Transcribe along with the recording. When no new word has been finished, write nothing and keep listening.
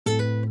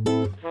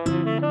Hey,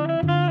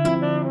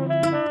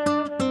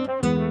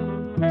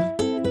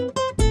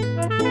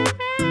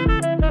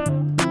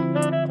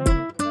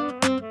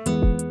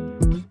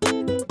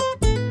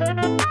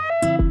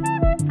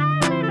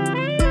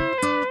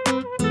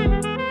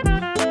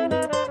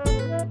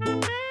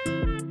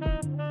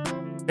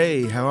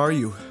 how are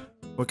you?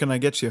 What can I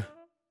get you?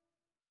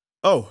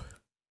 Oh,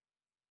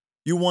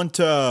 you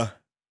want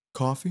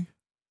coffee?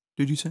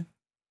 Did you say?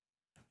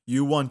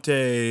 You want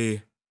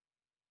a?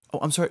 Oh,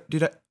 I'm sorry.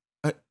 Did a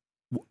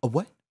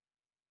what?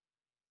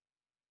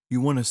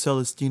 You want a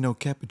Celestino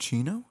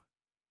cappuccino?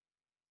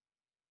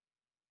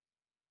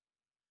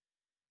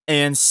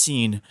 And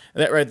scene.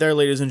 That right there,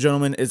 ladies and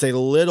gentlemen, is a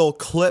little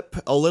clip,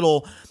 a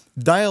little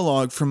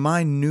dialogue from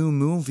my new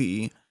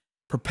movie,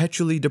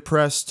 Perpetually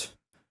Depressed,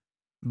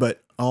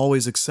 but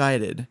always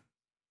excited.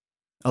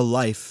 A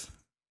Life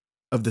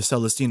of the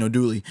Celestino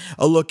Dooley.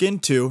 A look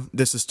into,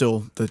 this is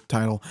still the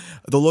title,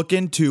 the look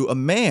into a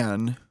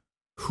man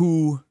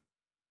who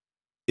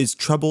is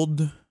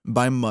troubled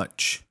by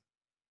much,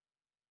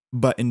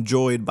 but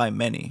enjoyed by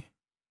many,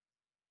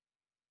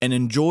 and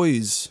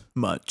enjoys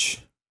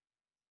much,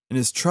 and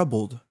is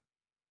troubled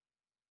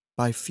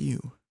by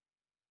few.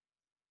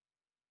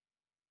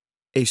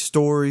 A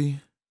story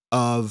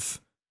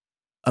of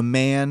a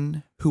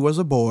man who was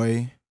a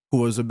boy, who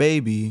was a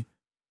baby,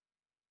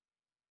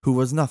 who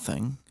was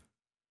nothing,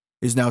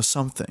 is now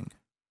something.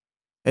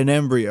 An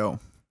embryo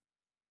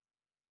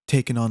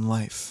taken on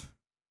life.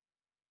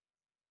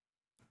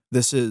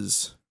 This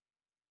is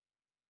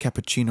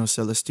Cappuccino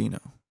Celestino.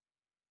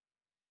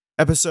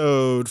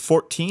 Episode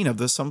 14 of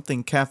the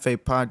Something Cafe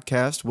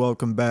podcast.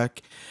 Welcome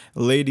back,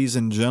 ladies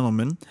and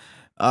gentlemen.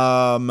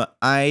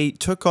 I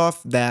took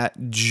off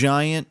that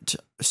giant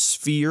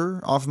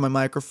sphere off my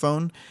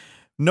microphone.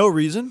 No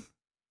reason.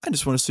 I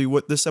just want to see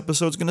what this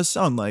episode's going to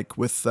sound like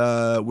with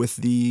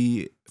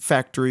the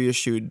factory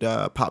issued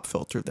pop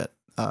filter that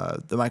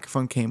the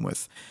microphone came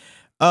with.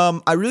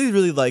 I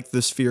really like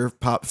the sphere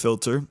pop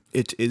filter.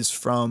 It is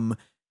from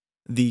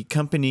the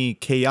company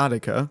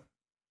Chaotica.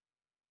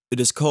 It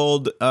is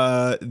called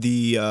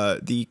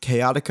the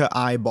Chaotica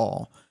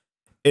Eyeball.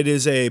 It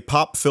is a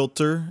pop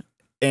filter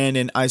and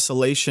an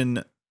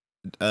isolation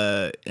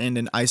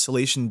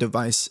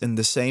device in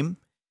the same.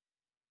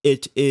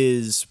 It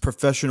is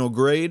professional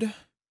grade,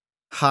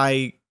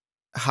 high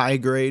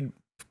grade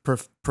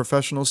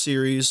professional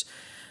series.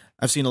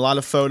 I've seen a lot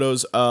of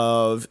photos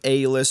of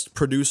A-list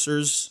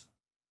producers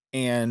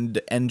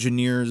and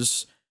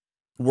engineers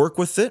work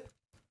with it.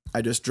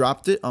 I just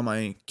dropped it on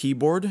my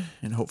keyboard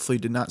and hopefully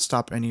did not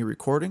stop any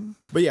recording.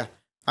 But yeah,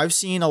 I've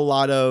seen a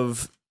lot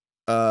of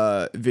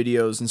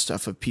videos and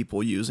stuff of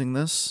people using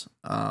this.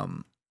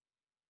 And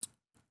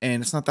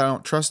it's not that I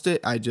don't trust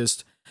it. I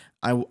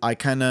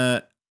kind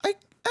of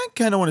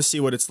want to see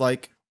what it's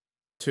like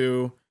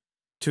to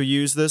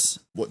use this,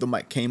 what the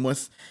mic came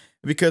with.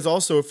 Because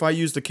also, if I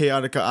use the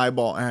Chaotica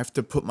Eyeball, I have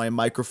to put my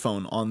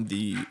microphone on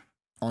the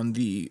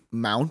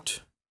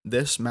mount,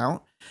 this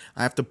mount.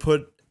 I have to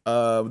put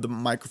the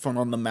microphone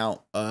on the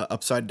mount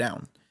upside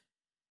down.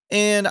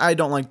 And I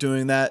don't like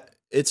doing that.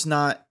 It's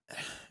not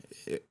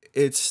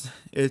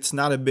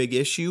a big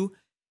issue.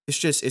 It's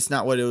just, it's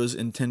not what it was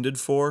intended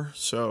for.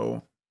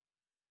 So,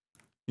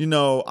 you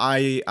know,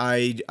 I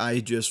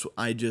just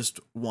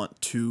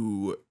want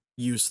to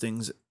use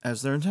things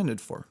as they're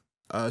intended for.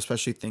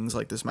 Especially things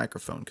like this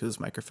microphone, because this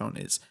microphone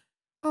is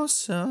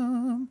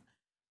awesome.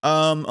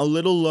 A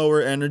little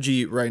lower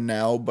energy right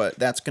now, but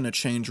that's gonna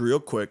change real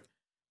quick.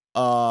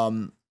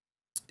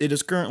 It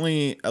is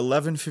currently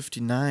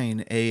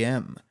 11:59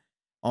 a.m.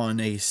 on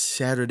a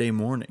Saturday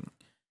morning.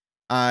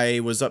 I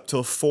was up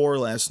till 4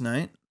 last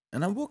night,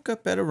 and I woke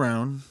up at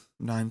around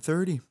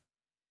 9:30.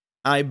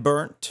 I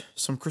burnt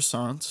some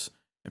croissants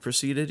and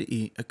proceeded to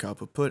eat a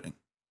cup of pudding.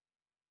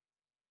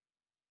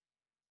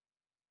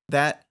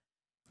 That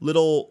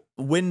little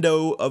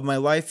window of my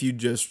life you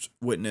just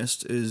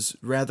witnessed is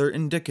rather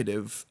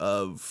indicative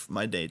of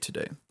my day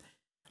today.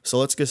 So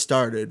let's get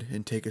started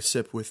and take a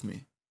sip with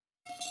me.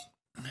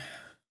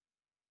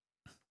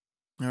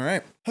 All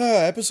right.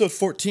 Episode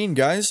 14,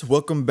 guys.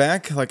 Welcome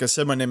back. Like I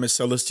said, my name is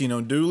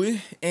Celestino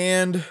Dooley,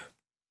 and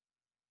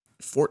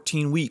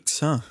 14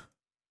 weeks, huh?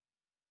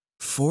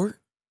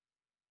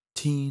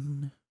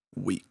 14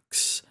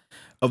 weeks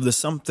of the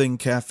Something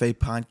Cafe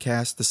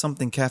podcast, the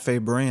Something Cafe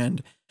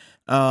brand.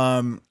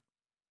 And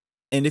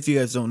if you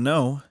guys don't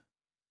know,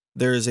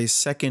 there is a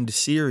second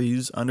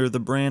series under the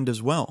brand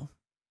as well.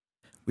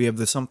 We have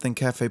the Something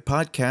Cafe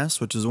podcast,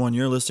 which is the one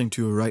you're listening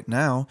to right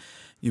now,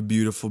 you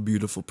beautiful,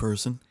 beautiful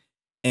person.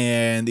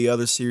 And the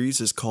other series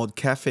is called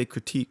Cafe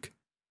Critique,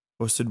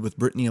 hosted with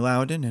Brittany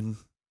Loudon and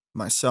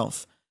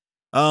myself.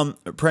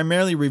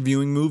 Primarily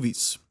reviewing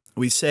movies.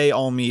 We say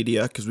all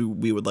media because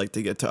we would like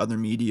to get to other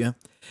media,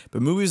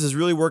 but movies is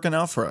really working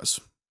out for us.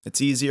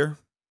 It's easier.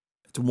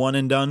 It's one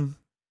and done.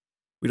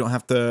 We don't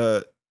have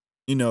to,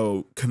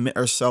 commit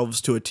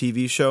ourselves to a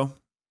TV show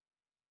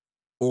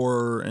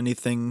or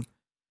anything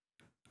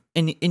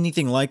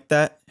like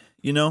that,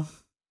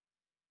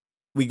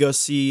 we go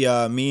see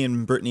me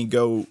and Brittany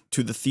go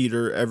to the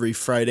theater every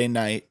Friday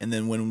night, and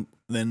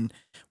then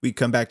we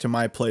come back to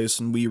my place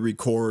and we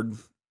record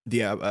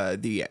the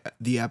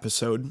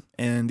episode,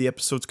 and the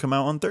episodes come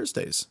out on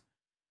Thursdays.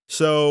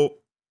 So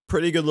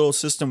pretty good little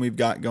system we've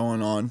got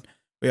going on.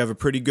 We have a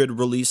pretty good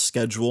release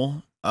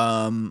schedule.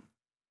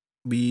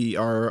 We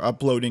are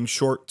uploading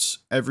shorts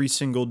every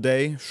single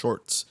day.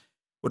 Shorts.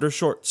 What are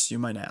shorts, you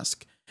might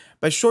ask?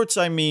 By shorts,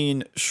 I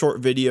mean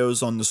short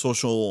videos on the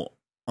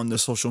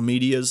social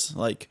medias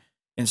like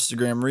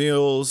Instagram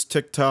Reels,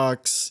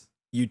 TikToks,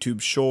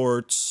 YouTube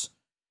Shorts,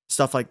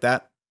 stuff like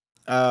that.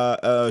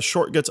 A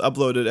short gets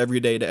uploaded every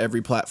day to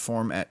every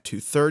platform at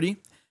 2:30.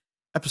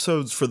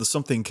 Episodes for the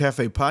Something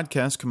Cafe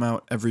podcast come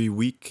out every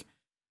week,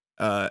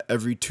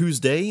 every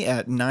Tuesday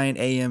at 9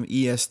 a.m.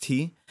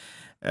 EST.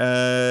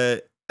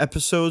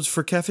 Episodes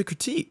for Cafe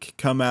Critique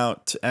come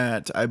out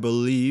at, I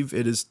believe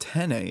it is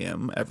 10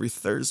 a.m. every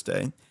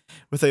Thursday,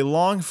 with a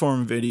long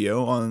form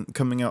video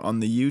coming out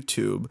on the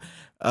YouTube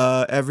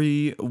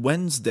every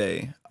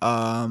Wednesday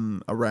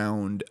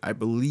around, I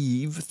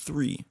believe,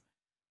 3.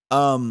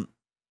 And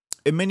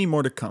many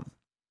more to come.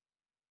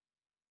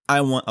 I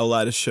want a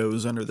lot of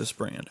shows under this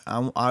brand. I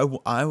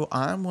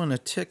want to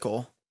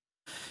tickle.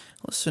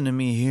 Listen to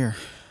me here.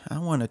 I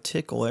want to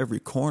tickle every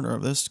corner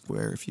of this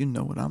square, if you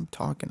know what I'm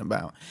talking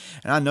about.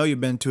 And I know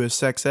you've been to a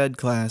sex ed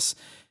class.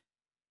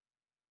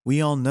 We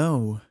all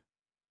know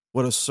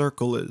what a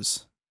circle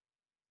is.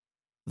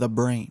 The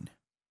brain.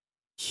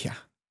 Yeah.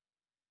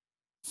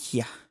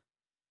 Yeah.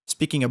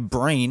 Speaking of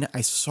brain,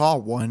 I saw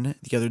one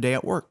the other day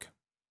at work.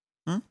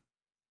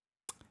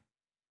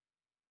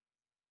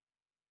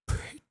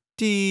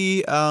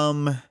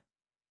 I've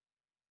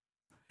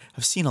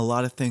seen a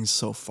lot of things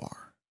so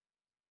far.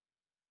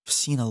 I've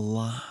seen a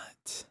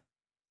lot,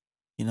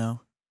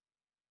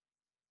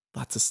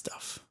 lots of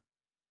stuff.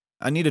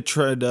 I need to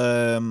tread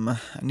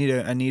I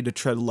need to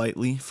tread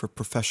lightly for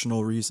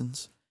professional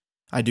reasons.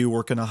 I do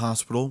work in a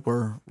hospital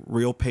where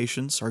real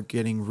patients are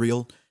getting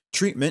real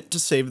treatment to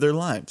save their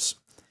lives.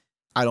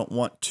 I don't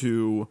want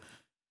to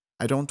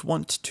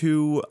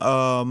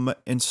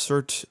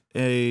insert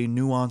a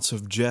nuance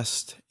of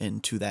jest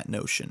into that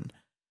notion.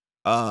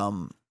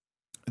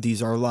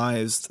 These are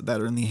lives that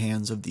are in the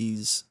hands of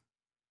these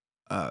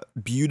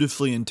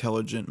beautifully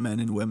intelligent men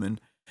and women.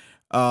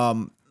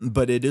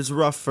 But it is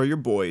rough for your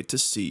boy to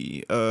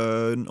see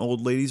an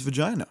old lady's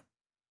vagina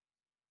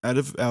out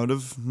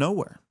of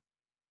nowhere.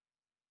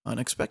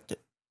 Unexpected.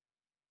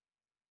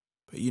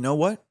 But you know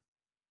what?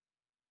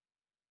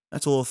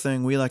 That's a little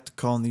thing we like to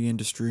call in the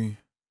industry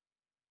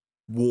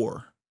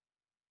war.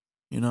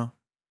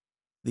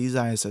 These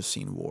eyes have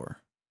seen war.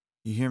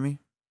 You hear me?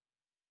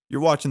 You're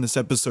watching this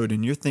episode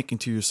and you're thinking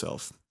to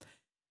yourself,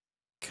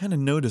 kind of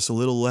notice a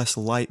little less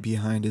light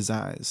behind his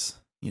eyes,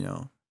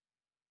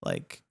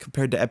 like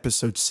compared to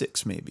episode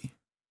 6, maybe.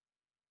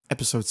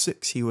 Episode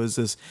 6, he was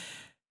this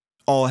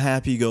all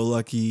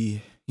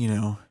happy-go-lucky,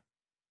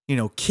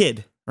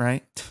 kid,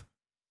 right?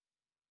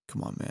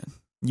 Come on, man.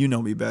 You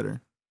know me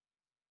better.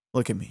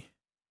 Look at me.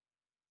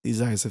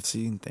 These eyes have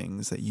seen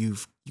things that you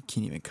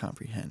can't even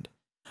comprehend.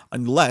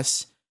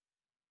 Unless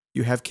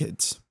you have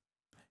kids.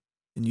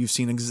 And you've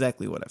seen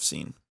exactly what I've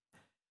seen.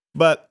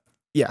 But,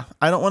 yeah,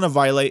 I don't want to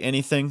violate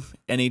anything,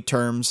 any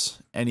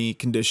terms, any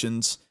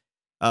conditions.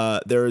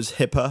 There is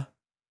HIPAA,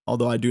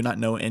 although I do not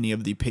know any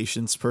of the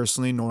patients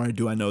personally, nor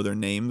do I know their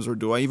names, or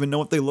do I even know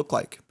what they look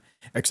like,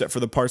 except for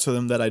the parts of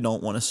them that I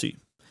don't want to see.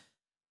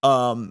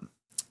 I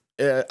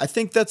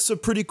think that's a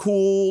pretty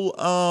cool,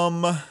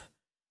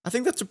 I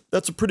think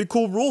that's a pretty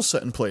cool rule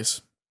set in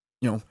place.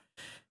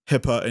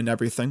 HIPAA and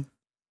everything.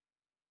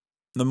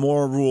 The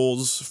more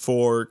rules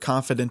for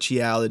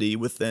confidentiality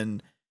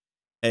within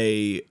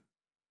a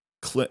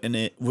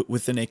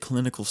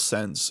clinical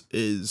sense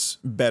is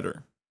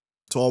better.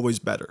 It's always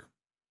better,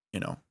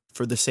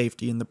 for the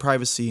safety and the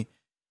privacy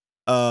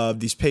of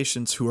these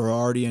patients who are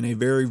already in a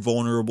very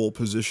vulnerable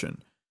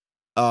position.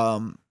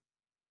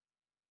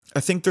 I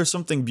think there's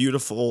something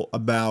beautiful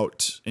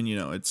about, and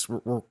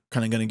we're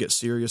kind of going to get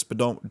serious, but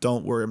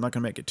don't worry, I'm not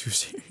going to make it too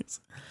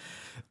serious.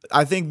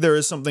 I think there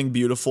is something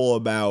beautiful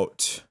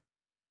about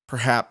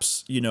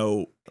perhaps,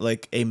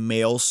 like a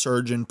male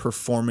surgeon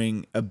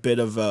performing a bit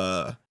of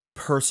a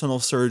personal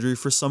surgery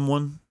for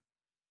someone,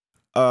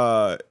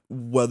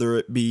 whether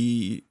it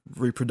be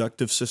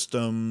reproductive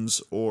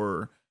systems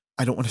or,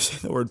 I don't want to say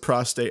the word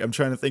prostate. I'm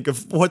trying to think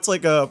of what's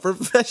like a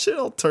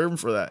professional term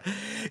for that.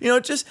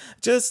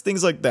 Just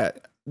things like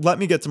that. Let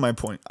me get to my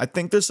point. I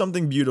think there's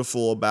something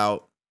beautiful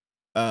about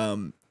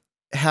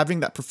having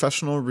that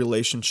professional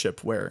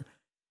relationship where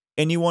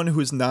anyone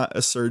who's not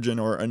a surgeon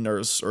or a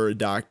nurse or a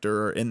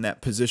doctor or in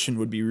that position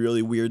would be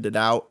really weirded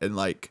out and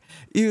like,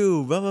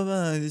 ew, blah, blah,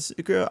 blah. This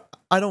girl,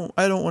 I don't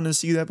want to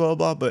see that, blah,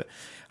 blah, blah. But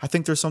I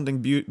think there's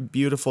something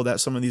beautiful that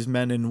some of these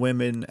men and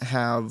women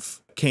have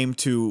came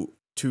to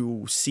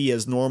see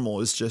as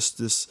normal. Is just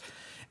this,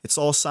 it's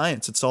all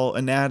science. It's all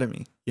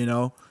anatomy,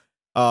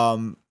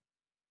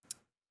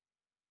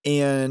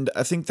 and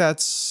I think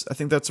that's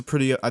a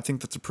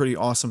pretty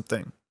awesome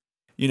thing.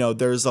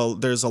 there's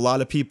a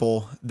lot of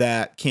people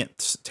that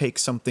can't take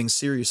something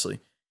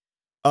seriously.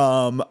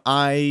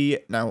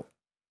 I now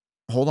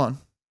hold on.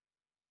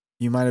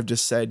 You might have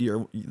just said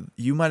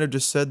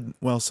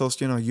well,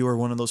 Celestino, you are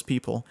one of those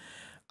people.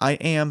 I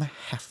am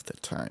half the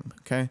time,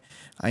 okay?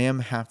 I am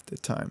half the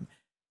time.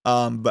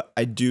 But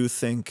I do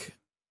think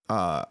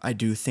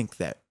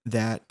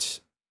that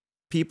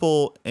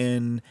people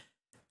in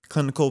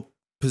clinical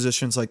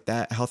positions like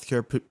that,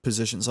 healthcare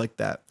positions like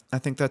that, I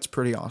think that's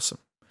pretty awesome.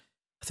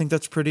 I think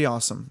that's pretty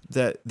awesome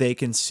that they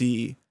can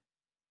see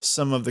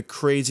some of the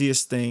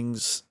craziest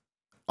things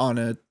on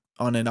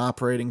an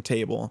operating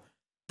table.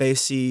 They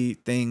see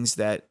things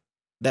that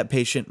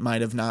patient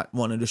might have not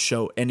wanted to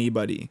show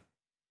anybody.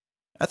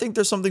 I think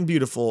there's something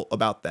beautiful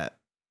about that.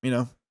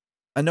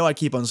 I know I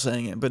keep on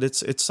saying it, but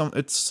it's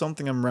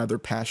something I'm rather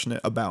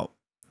passionate about.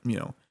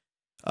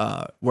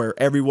 Where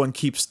everyone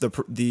keeps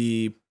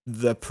the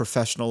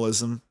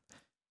professionalism,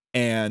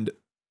 and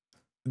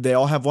they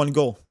all have one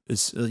goal: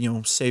 is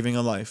saving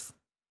a life.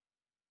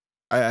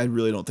 I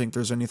really don't think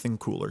there's anything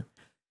cooler.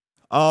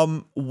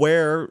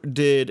 Where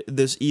did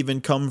this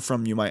even come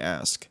from, you might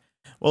ask?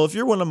 Well, if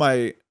you're one of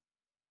my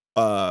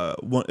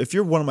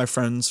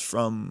friends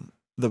from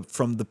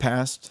the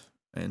past,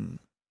 and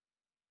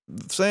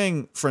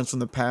saying friends from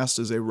the past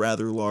is a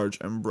rather large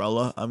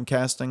umbrella I'm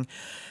casting.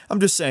 I'm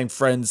just saying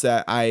friends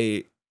that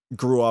I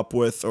grew up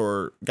with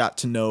or got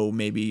to know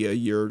maybe a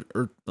year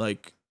or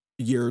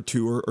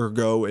two or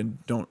ago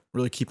and don't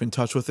really keep in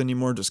touch with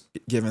anymore, just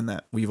given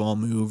that we've all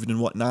moved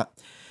and whatnot.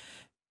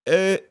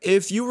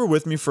 If you were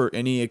with me for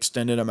any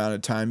extended amount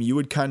of time, you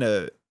would kind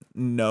of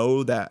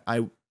know that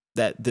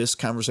this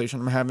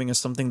conversation I'm having is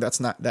something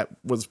that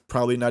was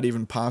probably not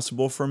even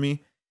possible for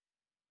me.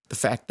 The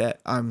fact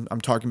that I'm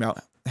talking about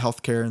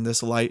healthcare in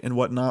this light and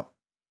whatnot,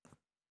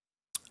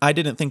 I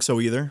didn't think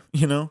so either.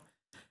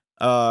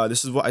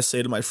 This is what I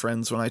say to my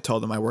friends when I tell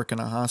them I work in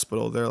a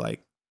hospital. They're like,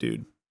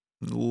 dude,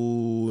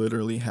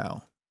 literally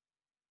how?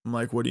 I'm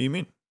like, what do you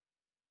mean?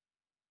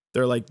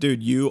 They're like,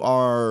 dude, you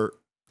are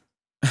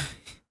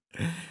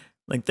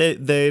like,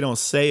 they don't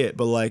say it,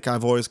 but like,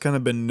 I've always kind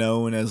of been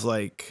known as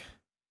like,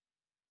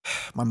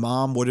 my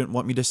mom wouldn't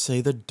want me to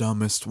say the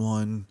dumbest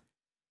one,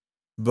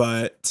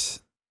 but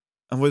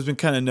I've always been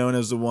kind of known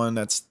as the one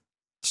that's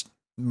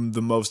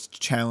the most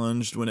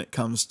challenged when it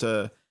comes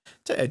to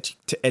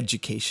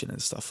education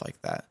and stuff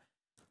like that.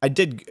 I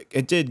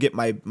did get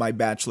my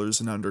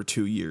bachelor's in under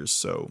 2 years,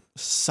 so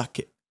suck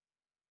it,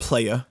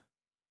 playa.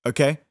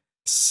 Okay?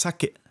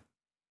 Suck it,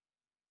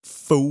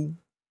 fool.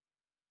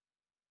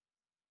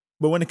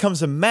 But when it comes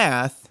to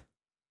math,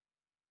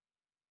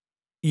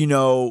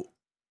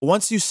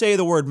 once you say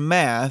the word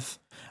math,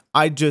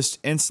 I just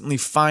instantly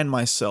find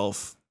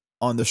myself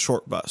on the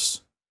short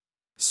bus.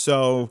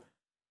 So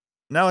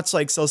now it's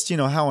like,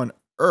 Celestino, how on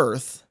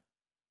earth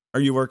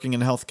are you working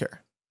in healthcare?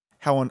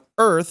 How on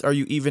earth are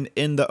you even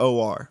in the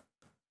OR?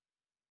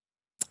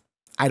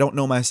 I don't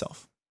know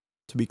myself,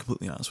 to be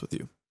completely honest with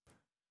you.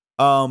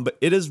 But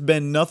it has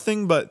been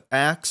nothing but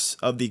acts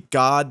of the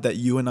God that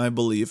you and I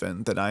believe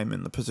in that I'm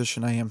in the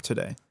position I am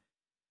today.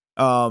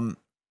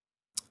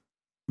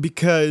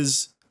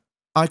 Because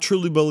I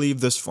truly believe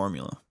this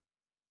formula.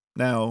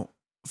 Now,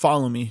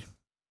 follow me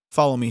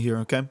here,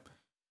 okay?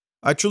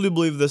 I truly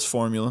believe this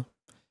formula.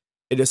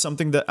 It is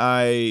something that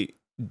I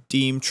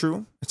deem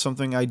true. It's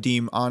something I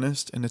deem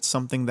honest, and it's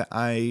something that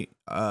I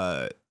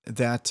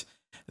that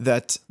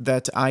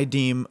I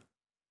deem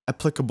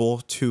applicable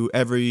to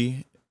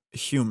every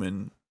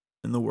human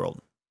in the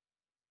world.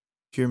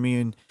 Hear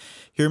me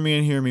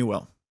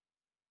well.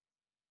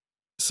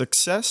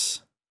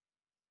 Success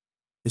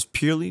is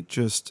purely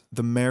just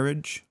the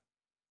marriage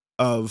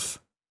of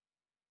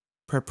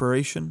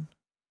preparation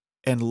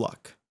and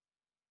luck.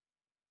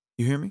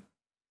 You hear me?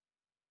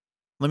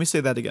 Let me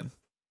say that again.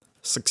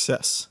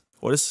 Success.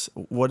 What is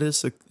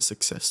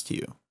success to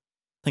you?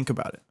 Think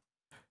about it.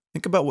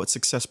 Think about what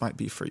success might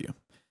be for you.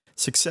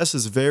 Success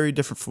is very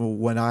different from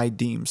what I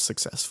deem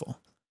successful.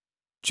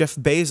 Jeff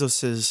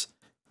Bezos's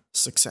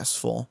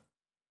successful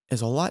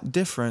is a lot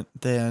different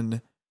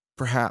than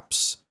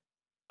perhaps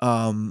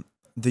the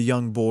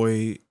young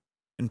boy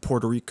in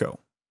Puerto Rico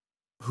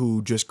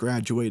who just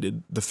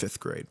graduated the 5th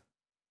grade.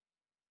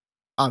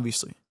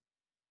 Obviously.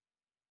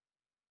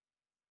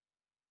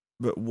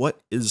 But what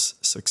is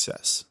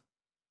success?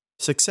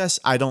 Success,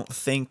 I don't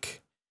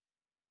think...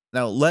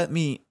 Now, let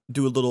me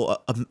do a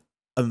little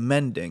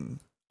amending.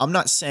 I'm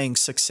not saying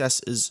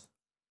success is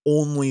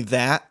only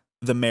that,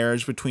 the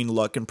marriage between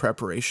luck and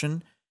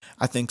preparation.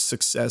 I think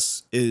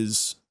success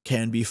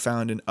can be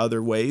found in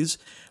other ways,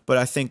 but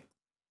I think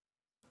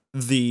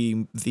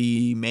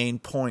the main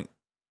point,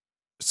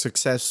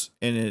 success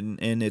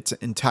in its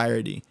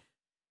entirety,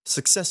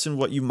 success in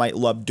what you might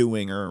love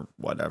doing or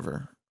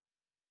whatever,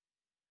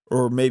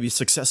 or maybe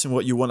success in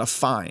what you want to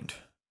find,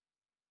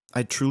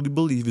 I truly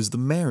believe is the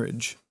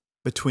marriage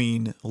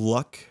between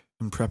luck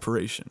and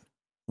preparation.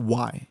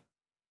 Why?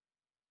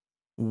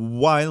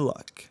 Why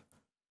luck?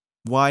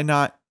 Why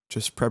not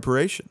just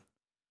preparation?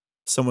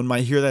 Someone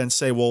might hear that and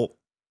say, well,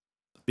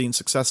 being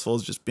successful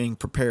is just being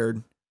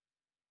prepared.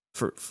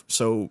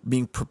 So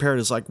being prepared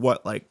is like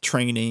what? Like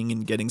training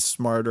and getting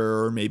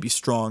smarter or maybe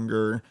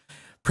stronger.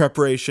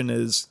 Preparation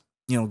is,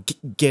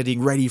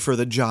 getting ready for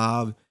the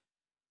job.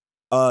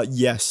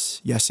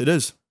 Yes, it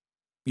is.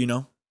 You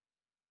know,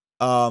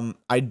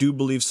 I do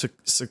believe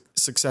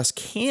success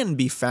can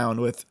be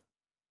found with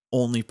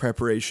only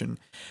preparation,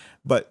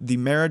 but the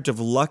marriage of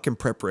luck and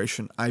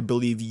preparation, I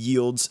believe,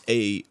 yields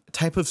a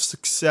type of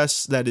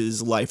success that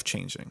is life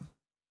changing.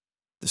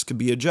 This could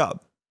be a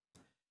job.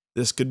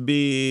 This could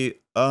be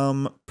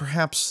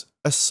perhaps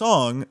a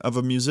song of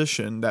a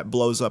musician that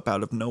blows up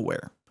out of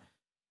nowhere.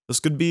 This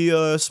could be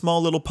a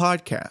small little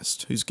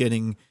podcast who's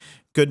getting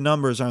good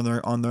numbers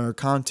on their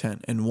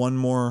content, and one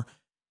more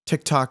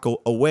TikTok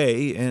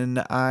away, and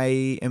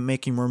I am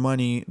making more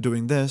money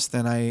doing this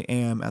than I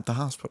am at the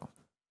hospital.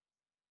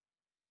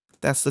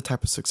 That's the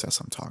type of success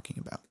I'm talking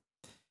about.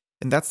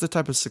 And that's the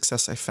type of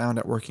success I found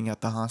at working at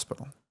the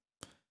hospital.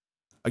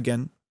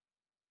 Again,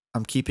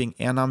 I'm keeping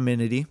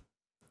anonymity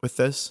with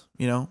this,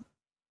 No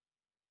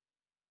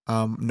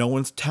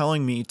one's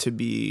telling me to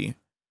be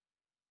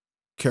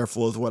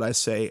careful with what I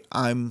say.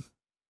 I'm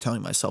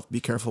telling myself be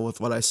careful with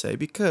what I say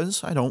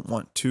because I don't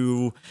want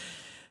to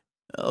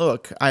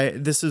look.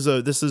 This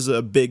is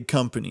a big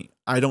company.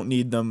 I don't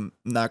need them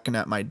knocking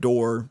at my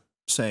door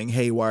saying,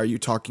 "Hey, why are you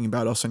talking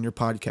about us on your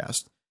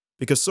podcast?"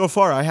 Because so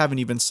far I haven't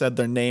even said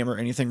their name or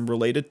anything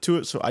related to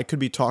it, so I could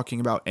be talking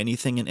about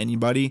anything and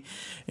anybody.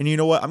 And you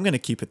know what? I'm going to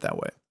keep it that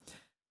way.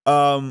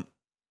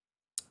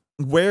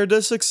 Where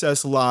does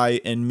success lie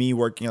in me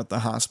working at the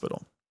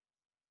hospital?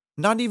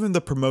 Not even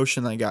the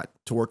promotion I got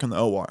to work in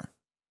the OR.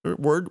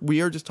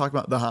 We are just talking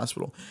about the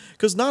hospital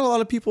because not a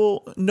lot of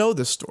people know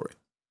this story.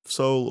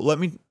 So let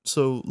me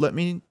tell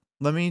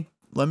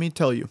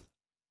you.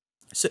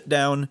 Sit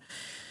down,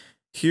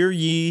 hear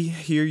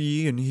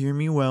ye, and hear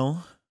me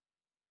well.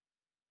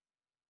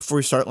 Before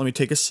we start, let me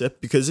take a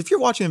sip because if you're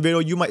watching the video,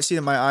 you might see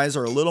that my eyes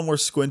are a little more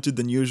squinted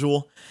than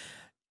usual.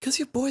 Because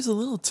your boy's a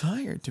little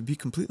tired, to be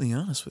completely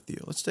honest with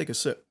you. Let's take a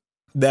sip.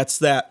 That's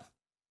that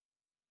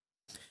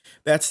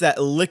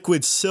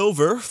liquid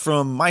silver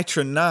from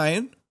Mitra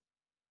 9.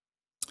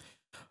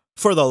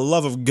 For the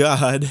love of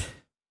God,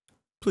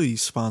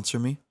 please sponsor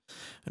me.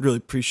 I'd really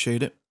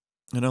appreciate it.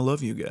 And I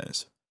love you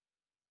guys.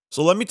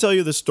 So let me tell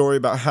you the story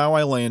about how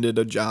I landed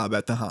a job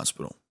at the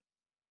hospital.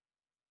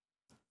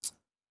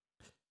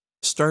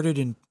 Started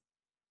in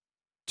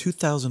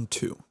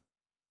 2002.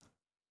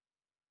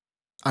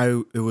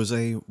 It was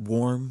a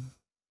warm,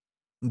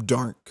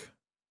 dark,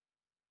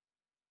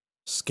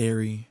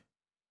 scary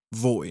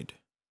void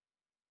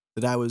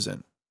that I was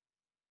in.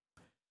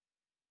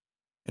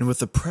 And with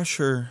the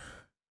pressure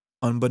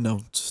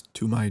unbeknownst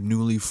to my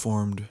newly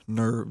formed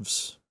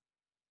nerves,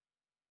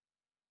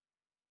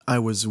 I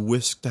was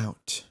whisked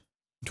out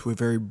into a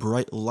very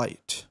bright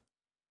light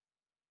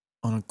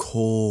on a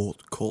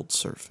cold, cold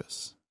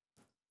surface.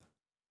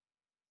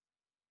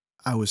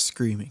 I was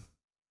screaming,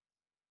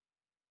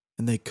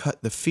 and they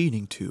cut the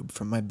feeding tube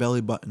from my belly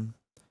button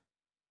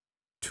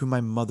to my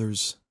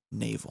mother's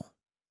navel.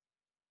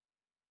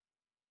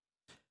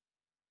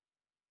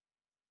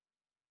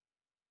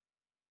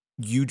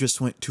 You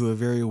just went to a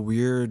very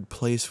weird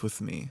place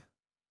with me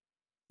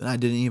that I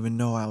didn't even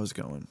know I was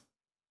going.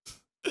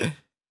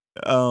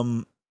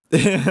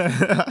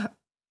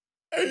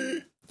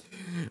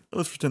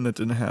 Let's pretend that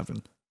didn't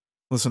happen.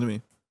 Listen to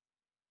me.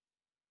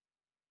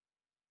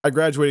 I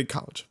graduated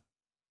college.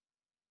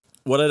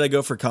 What did I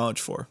go for college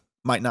for?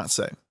 Might not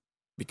say.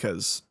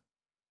 Because,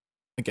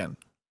 again,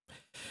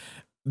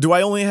 do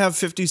I only have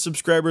 50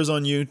 subscribers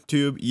on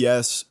YouTube?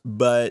 Yes,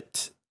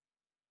 but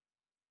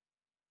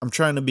I'm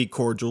trying to be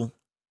cordial.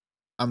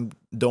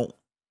 Here's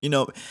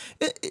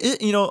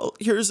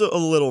a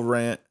little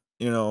rant,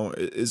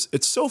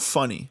 it's so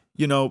funny,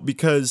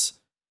 because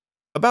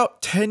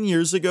about 10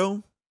 years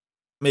ago,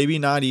 maybe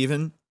not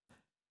even,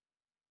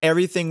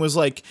 everything was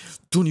like,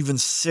 don't even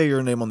say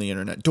your name on the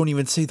internet. Don't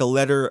even say the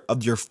letter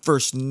of your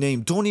first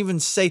name. Don't even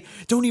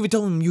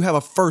tell them you have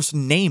a first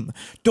name.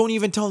 Don't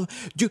even tell them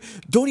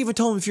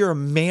if you're a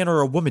man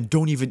or a woman.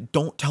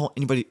 Don't tell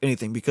anybody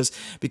anything because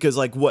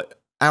like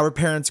what our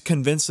parents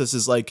convinced us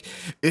is like,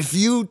 if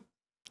you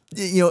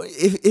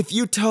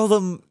tell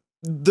them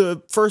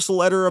the first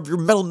letter of your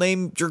middle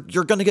name,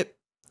 you're gonna get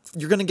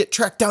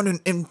tracked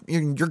down and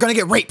you're gonna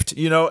get raped.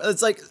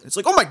 It's like,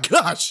 oh my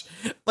gosh,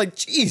 like,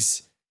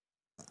 jeez.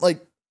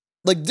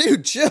 Like,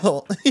 dude,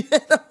 chill.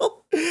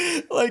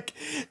 Like,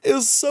 it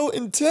was so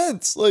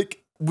intense.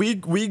 Like, we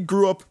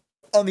grew up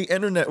on the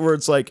internet where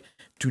it's like,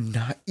 do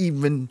not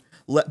even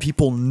let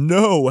people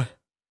know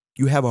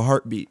you have a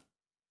heartbeat.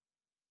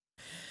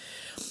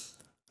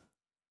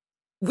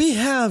 We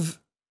have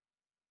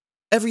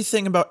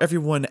everything about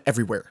everyone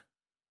everywhere.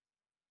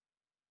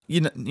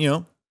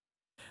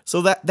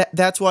 So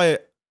that's why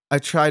I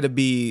try to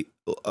be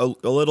a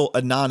little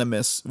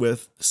anonymous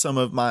with some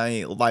of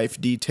my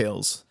life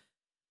details,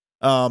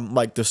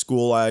 like the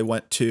school I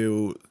went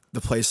to,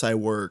 the place I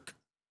work,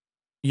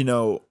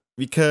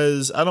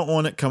 because I don't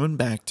want it coming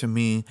back to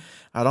me.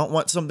 I don't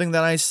want something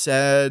that I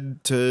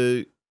said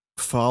to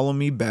Follow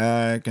me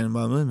back and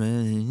blah, blah,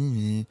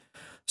 blah.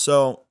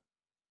 So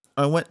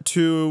I went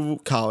to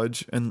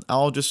college, and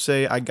I'll just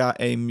say I got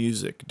a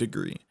music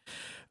degree,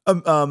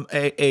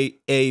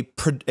 a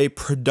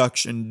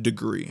production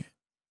degree.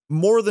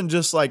 More than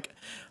just like,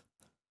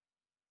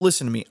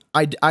 listen to me.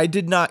 I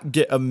did not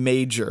get a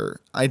major.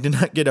 I did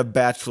not get a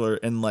bachelor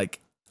in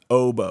like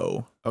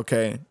oboe.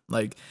 Okay,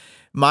 like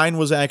mine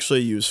was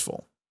actually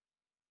useful,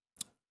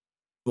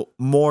 well,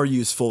 more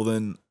useful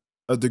than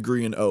a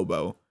degree in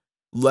oboe,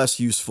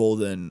 less useful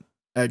than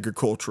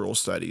agricultural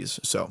studies.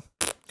 So,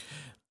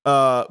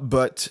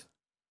 but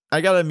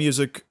I got a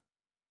music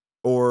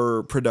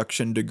or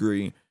production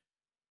degree,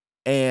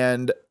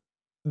 and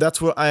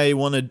that's what I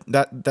wanted.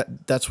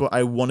 That's what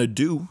I want to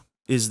do.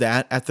 Is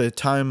that at the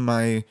time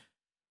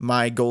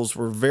my goals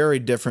were very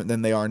different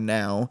than they are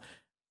now.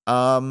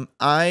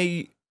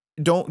 I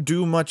don't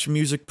do much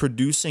music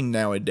producing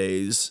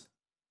nowadays,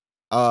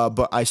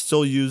 but I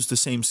still use the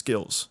same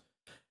skills.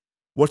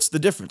 What's the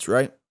difference,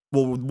 right?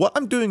 Well, what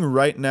I'm doing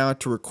right now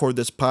to record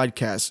this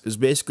podcast is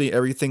basically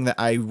everything that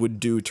I would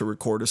do to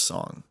record a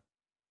song.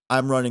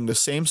 I'm running the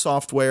same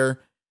software,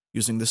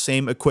 using the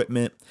same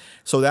equipment,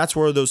 so that's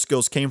where those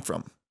skills came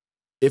from.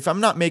 If I'm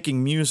not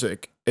making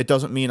music, it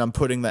doesn't mean I'm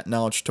putting that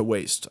knowledge to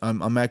waste.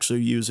 I'm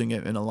actually using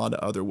it in a lot of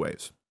other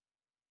ways.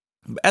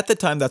 But at the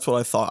time, that's what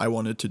I thought I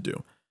wanted to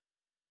do.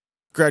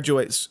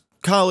 Graduate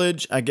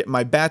college, I get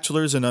my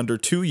bachelor's in under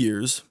 2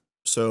 years,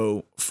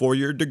 so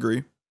 4-year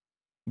degree.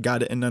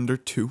 Got it in under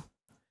 2.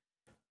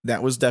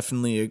 That was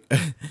definitely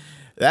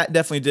that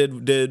definitely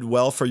did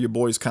well for your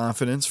boy's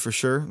confidence for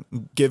sure.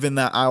 Given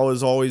that I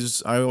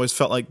always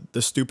felt like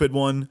the stupid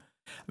one.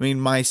 I mean,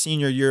 my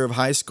senior year of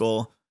high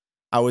school,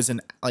 I was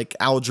in like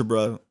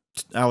algebra.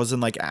 I was in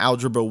like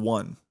algebra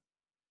 1.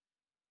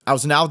 I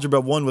was in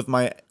algebra 1 with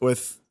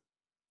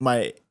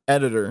my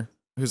editor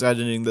who's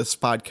editing this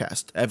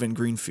podcast, Evan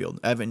Greenfield.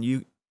 Evan,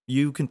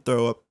 you can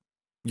throw up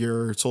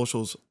your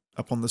socials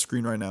up on the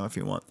screen right now if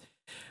you want.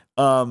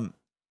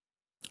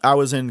 I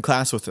was in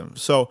class with him.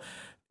 So,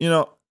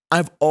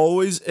 I've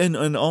always, and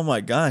oh my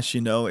gosh,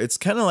 it's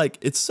kind of like,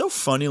 it's so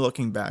funny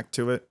looking back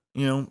to it,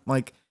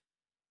 like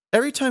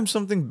every time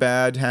something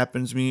bad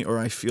happens to me or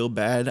I feel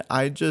bad,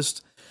 I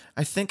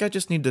think I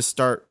just need to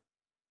start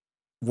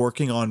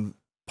working on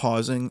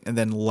pausing and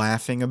then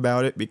laughing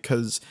about it,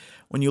 because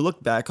when you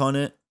look back on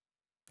it,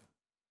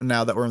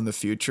 now that we're in the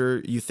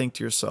future, you think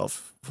to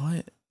yourself,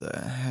 what the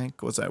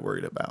heck was I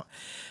worried about?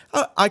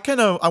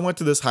 I went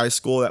to this high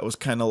school that was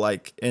kind of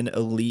like an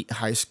elite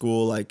high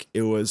school. Like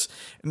it was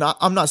not,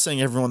 I'm not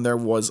saying everyone there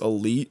was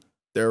elite.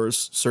 There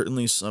was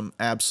certainly some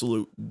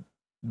absolute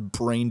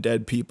brain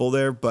dead people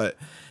there, but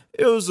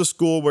it was a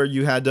school where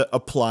you had to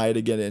apply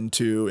to get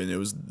into, and it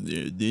was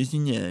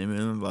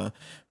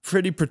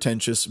pretty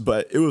pretentious,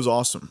 but it was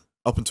awesome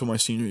up until my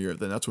senior year.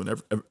 Then that's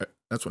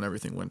when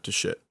everything went to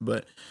shit.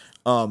 But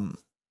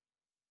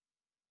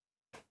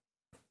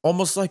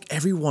almost like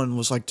everyone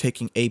was like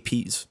taking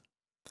APs.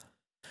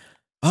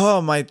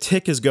 Oh, my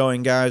tick is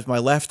going, guys. My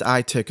left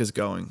eye tick is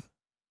going.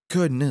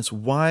 Goodness,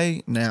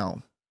 why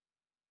now?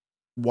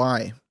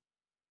 Why?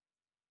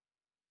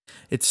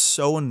 It's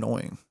so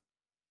annoying.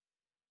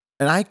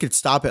 And I could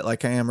stop it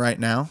like I am right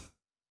now,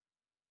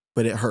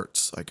 but it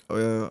hurts. Like,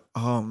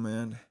 oh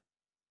man.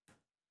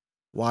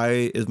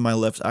 Why is my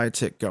left eye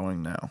tick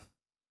going now?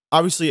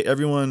 Obviously,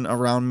 everyone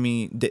around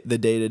me, the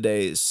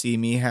day-to-day, see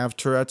me have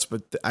Tourette's,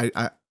 but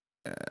I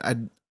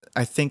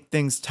think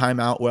things time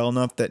out well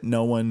enough that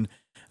no one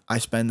I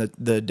spend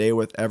the day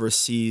with ever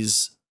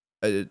sees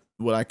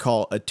what I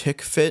call a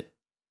tick fit,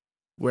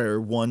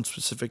 where one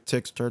specific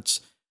tick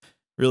starts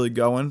really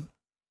going.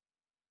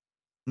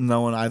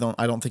 No one, I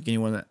don't think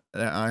anyone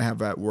that I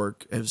have at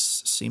work has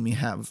seen me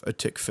have a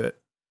tick fit.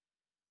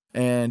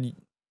 And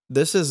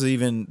this is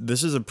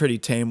a pretty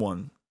tame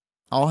one.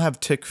 I'll have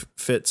tick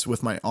fits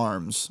with my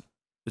arms.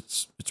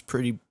 It's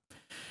pretty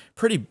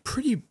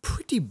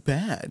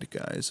bad,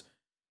 guys.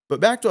 But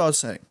back to what I was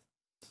saying.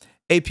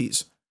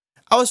 APs.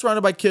 I was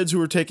surrounded by kids who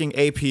were taking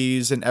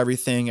APs and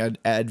everything at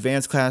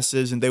advanced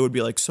classes, and they would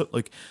be like,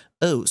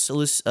 oh,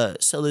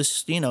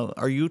 Celestino,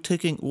 are you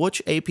taking,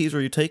 which APs are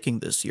you taking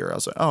this year? I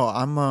was like, oh,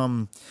 I'm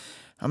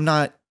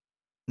not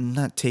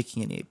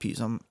taking any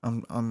APs.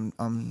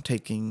 I'm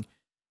taking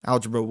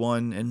Algebra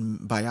 1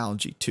 and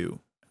Biology 2.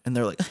 And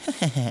they're like,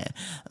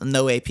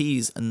 no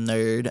APs,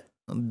 nerd,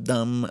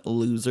 dumb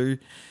loser.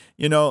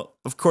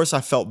 Of course I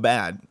felt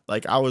bad.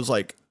 Like I was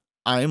like,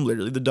 I am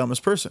literally the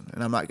dumbest person,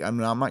 and I'm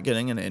not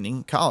getting in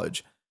any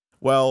college.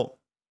 Well,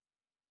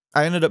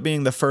 I ended up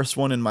being the first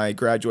one in my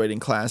graduating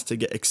class to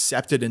get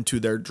accepted into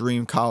their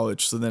dream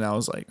college. So then I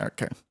was like,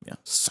 okay, yeah,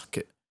 suck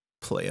it,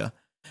 playa.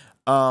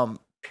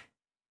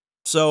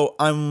 So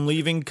I'm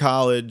leaving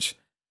college,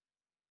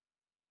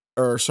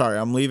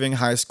 I'm leaving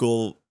high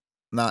school,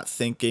 not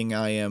thinking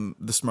I am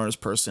the smartest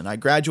person. I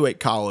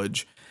graduate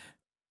college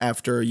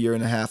after a year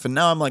and a half, and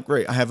now I'm like,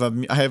 great, I have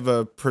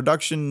a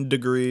production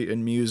degree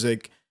in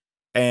music.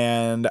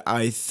 And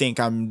I think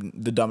I'm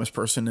the dumbest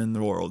person in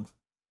the world.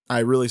 I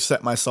really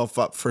set myself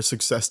up for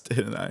success,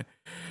 didn't I?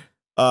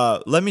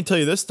 Let me tell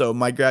you this though,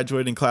 my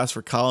graduating class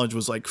for college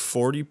was like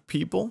 40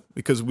 people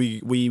because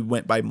we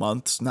went by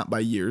months, not by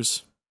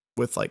years,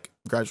 with like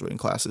graduating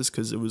classes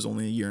because it was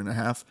only a year and a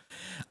half.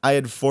 I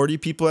had 40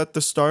 people at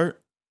the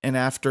start, and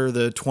after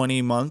the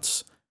 20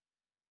 months,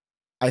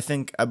 I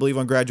believe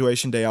on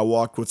graduation day I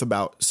walked with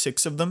about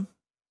 6 of them.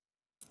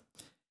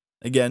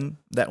 Again,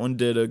 that one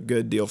did a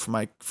good deal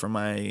for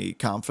my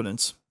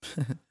confidence.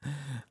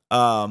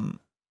 um,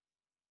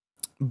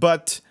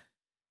 but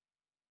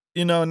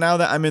now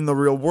that I'm in the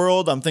real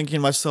world, I'm thinking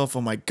to myself,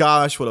 oh my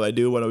gosh, what do I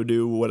do? What do I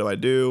do? What do I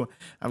do?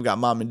 I've got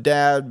mom and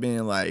dad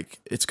being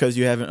like, it's because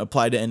you haven't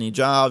applied to any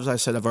jobs. I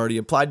said, I've already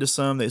applied to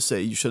some. They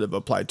say you should have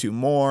applied to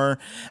more.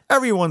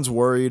 Everyone's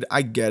worried.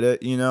 I get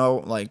it.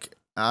 Like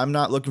I'm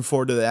not looking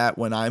forward to that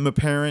when I'm a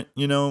parent,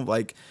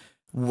 like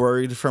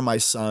worried for my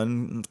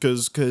son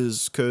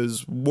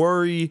because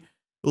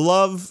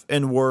love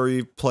and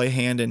worry play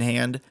hand in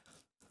hand.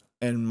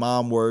 And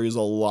mom worries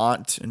a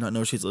lot, and I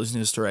know she's listening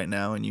to this right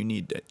now, and you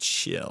need to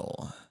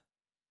chill.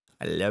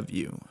 I love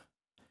you.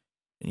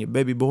 And your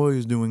baby boy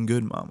is doing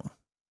good, mama.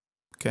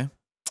 Okay?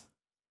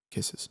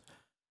 Kisses.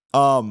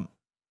 So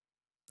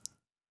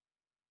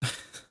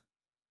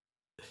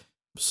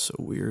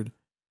weird.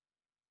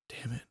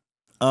 Damn it.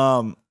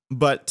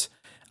 But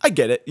I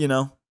get it,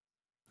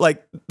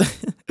 Like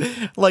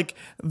like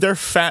their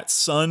fat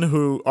son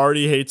who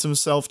already hates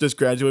himself just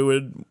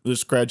graduated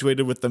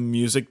with a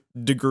music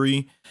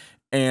degree,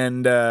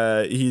 and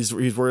he's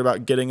worried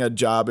about getting a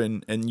job,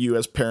 and you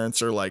as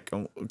parents are like,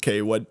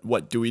 okay,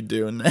 what do we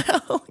do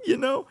now?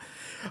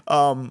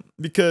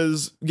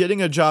 Because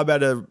getting a job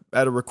at a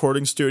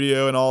recording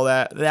studio and all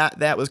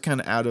that was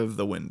kind of out of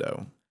the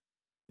window.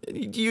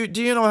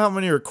 Do you know how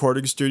many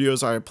recording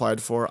studios I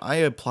applied for? I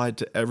applied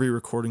to every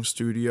recording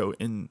studio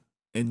in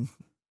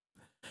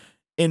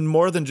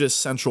more than just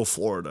Central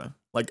Florida.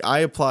 Like I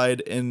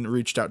applied and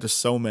reached out to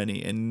so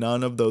many, and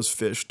none of those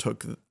fish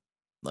took,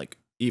 like,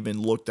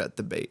 even looked at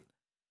the bait.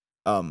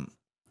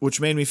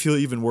 Which made me feel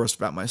even worse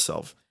about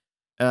myself.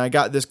 And I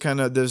got this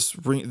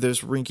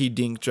rinky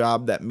dink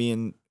job that me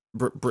and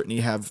Brittany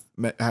have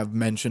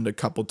mentioned a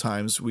couple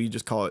times. We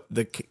just call it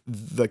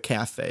the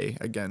cafe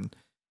again,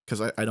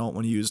 because I don't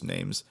want to use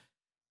names.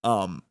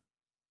 And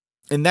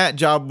that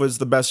job was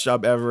the best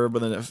job ever,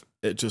 but then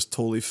it just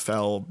totally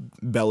fell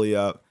belly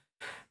up.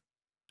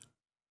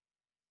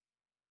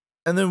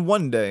 And then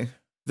one day,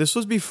 this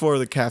was before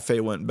the cafe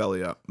went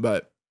belly up,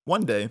 but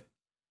one day,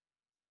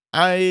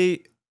 I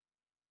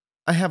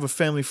have a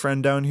family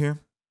friend down here,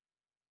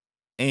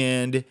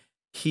 and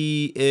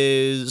he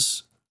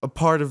is a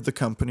part of the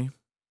company,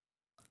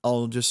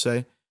 I'll just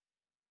say.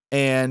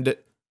 And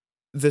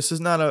this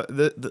is not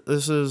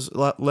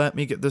let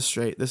me get this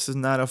straight. This is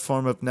not a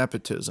form of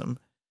nepotism.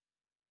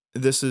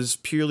 This is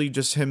purely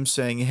just him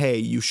saying, "Hey,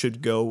 you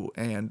should go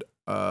and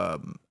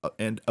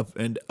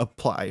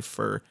apply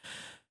for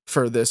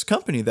this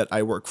company that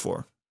I work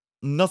for."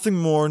 Nothing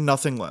more,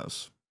 nothing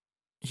less.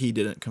 He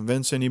didn't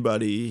convince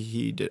anybody.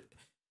 He did,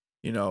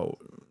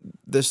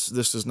 this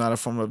is not a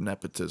form of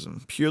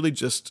nepotism. Purely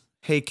just,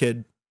 hey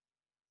kid,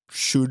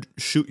 shoot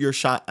your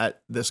shot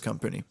at this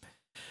company.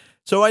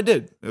 So I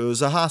did. It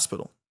was a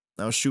hospital.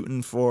 I was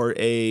shooting for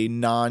a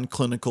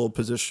non-clinical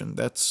position.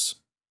 That's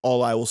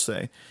all I will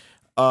say.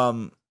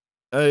 A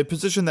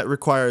position that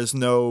requires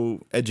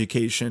no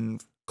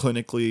education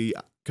clinically,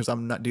 because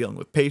I'm not dealing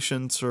with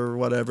patients or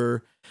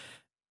whatever.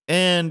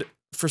 And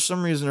for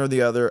some reason or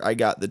the other, I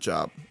got the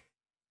job.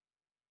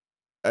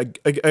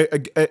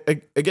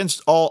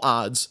 Against all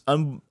odds,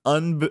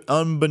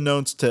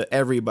 unbeknownst to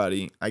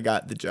everybody, I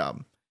got the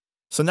job.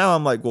 So now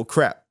I'm like, well,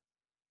 crap.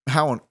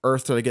 How on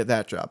earth did I get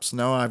that job? So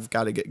now I've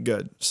got to get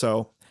good.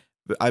 So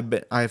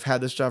I've had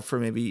this job for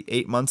maybe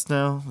 8 months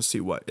now. Let's see,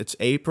 what? It's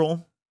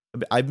April.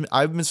 I've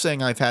been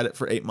saying I've had it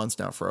for 8 months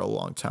now, for a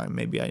long time.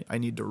 Maybe I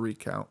need to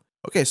recount.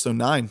 Okay, so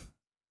 9.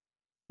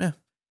 Yeah,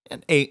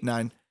 and 8,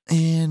 9.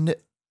 And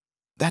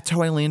that's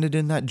how I landed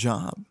in that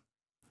job.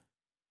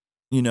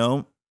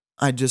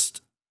 I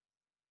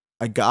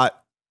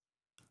got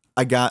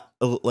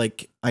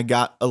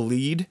a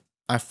lead.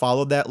 I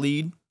followed that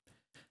lead,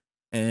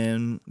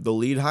 and the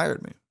lead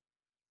hired me.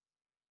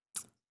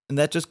 And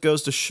that just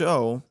goes to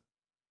show,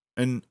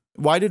 and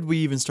why did we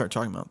even start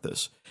talking about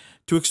this?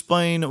 To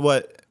explain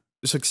what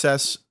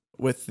success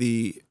with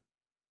the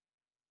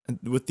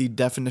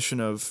definition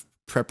of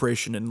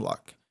preparation and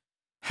luck.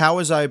 How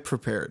was I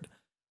prepared?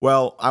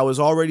 Well, I was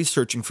already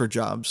searching for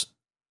jobs.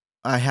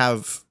 I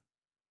have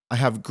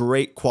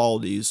great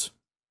qualities,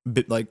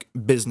 like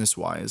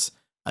business-wise.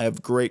 I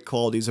have great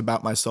qualities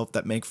about myself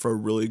that make for a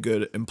really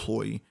good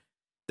employee.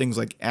 Things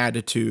like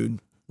attitude,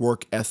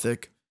 work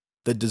ethic,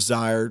 the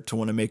desire to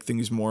want to make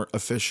things more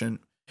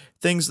efficient.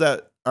 Things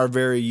that are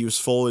very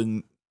useful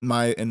in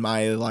my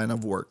line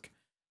of work.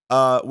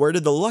 Where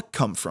did the luck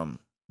come from?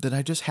 Did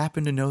I just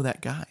happen to know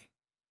that guy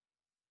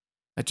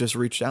that just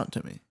reached out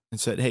to me and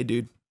said, "Hey,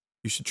 dude,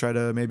 you should try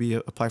to maybe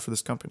apply for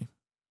this company"?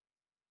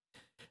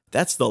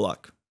 That's the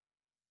luck.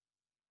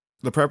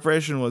 The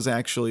preparation was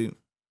actually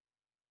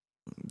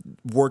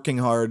working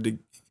hard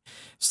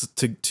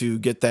to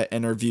get that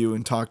interview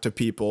and talk to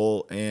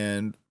people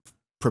and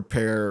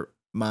prepare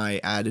my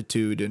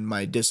attitude and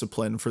my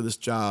discipline for this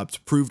job, to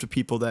prove to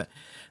people that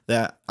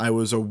I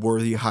was a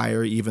worthy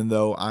hire, even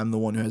though I'm the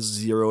one who has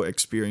zero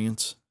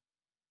experience.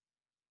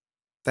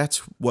 That's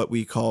what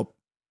we call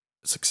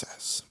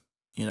success,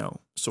 you know.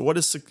 So what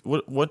does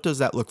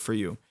that look for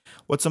you?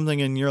 What's something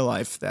in your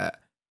life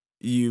that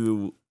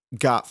you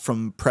got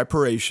from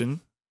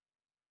preparation,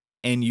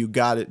 and you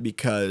got it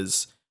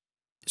because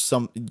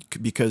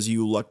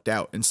you lucked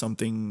out and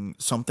something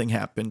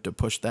happened to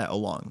push that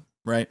along,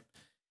 right?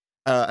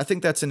 I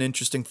think that's an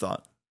interesting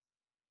thought.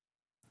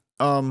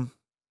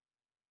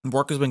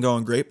 Work has been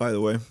going great, by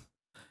the way.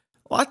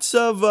 Lots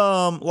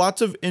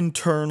of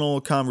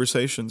internal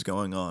conversations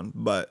going on,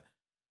 but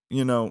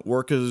you know,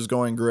 work is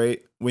going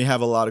great. We have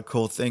a lot of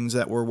cool things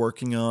that we're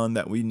working on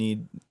that we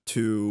need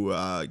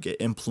to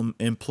get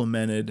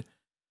implemented.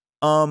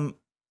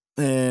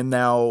 And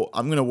now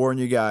I'm gonna warn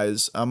you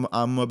guys.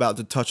 I'm about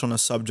to touch on a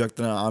subject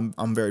that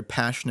I'm very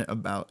passionate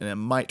about, and it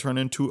might turn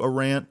into a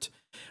rant.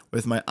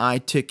 With my eye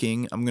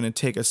ticking, I'm gonna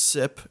take a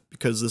sip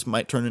because this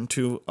might turn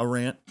into a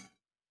rant.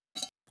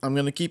 I'm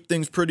gonna keep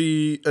things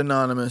pretty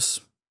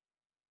anonymous.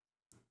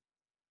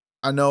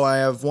 I know I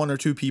have one or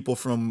two people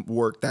from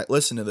work that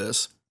listen to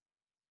this.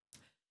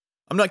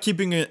 I'm not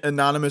keeping it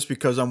anonymous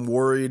because I'm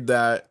worried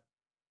that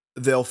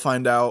they'll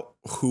find out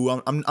who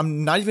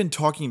I'm not even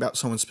talking about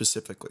someone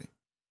specifically.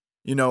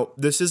 You know,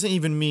 this isn't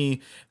even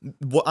me.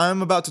 What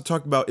I'm about to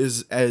talk about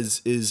is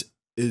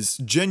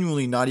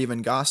genuinely not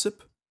even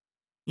gossip.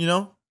 You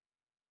know?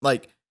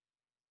 Like,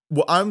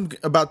 what I'm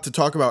about to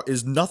talk about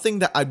is nothing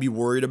that I'd be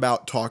worried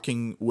about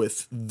talking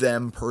with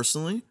them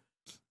personally.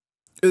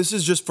 This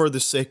is just for the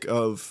sake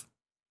of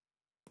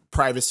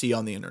privacy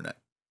on the internet.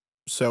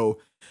 So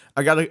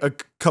I got a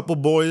couple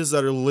boys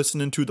that are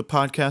listening to the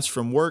podcast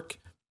from work.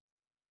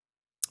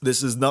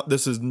 This is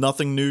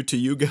nothing new to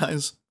you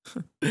guys.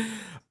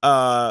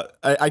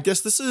 I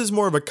guess this is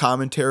more of a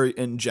commentary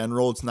in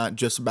general. It's not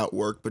just about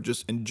work, but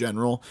just in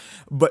general.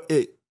 But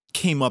it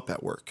came up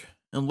at work,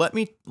 and let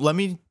me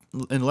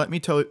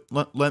tell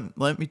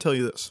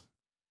you this.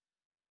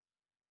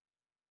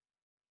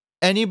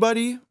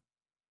 Anybody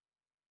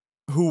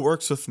who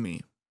works with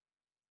me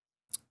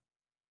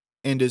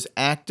and is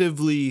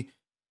actively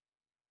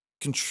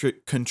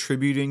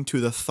contributing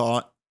to the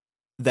thought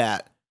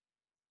that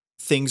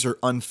things are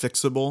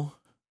unfixable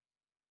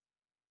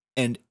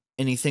and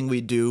anything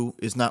we do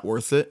is not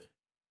worth it,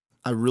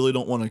 I really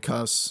don't want to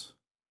cuss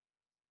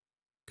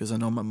because I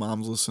know my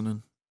mom's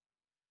listening.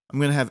 I'm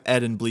going to have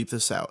Eden bleep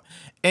this out.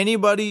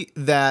 Anybody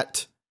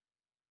that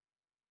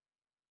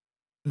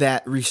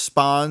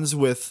responds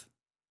with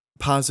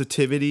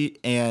positivity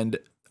and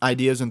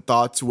ideas and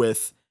thoughts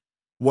with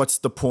what's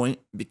the point,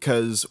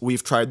 because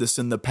we've tried this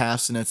in the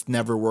past and it's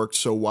never worked,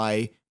 so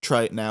why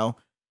try it now?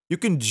 You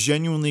can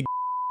genuinely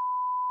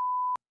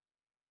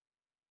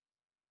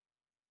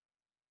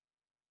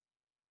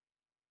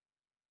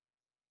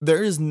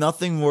there is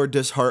nothing more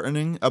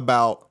disheartening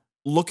about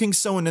looking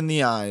someone in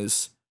the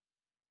eyes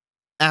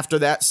after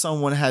that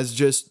someone has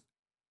just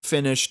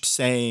finished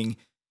saying,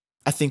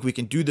 I think we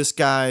can do this,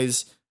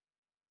 guys.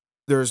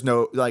 There's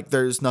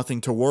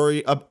nothing to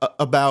worry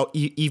about.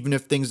 Even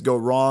if things go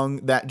wrong,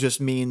 that just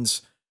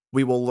means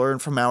we will learn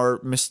from our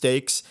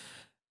mistakes.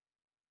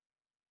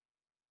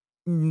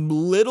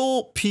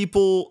 Little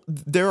people,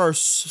 it's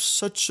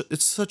such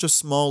a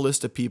small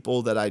list of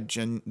people that I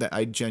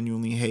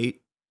genuinely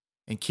hate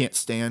and can't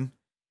stand.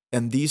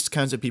 And these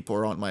kinds of people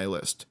are on my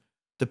list.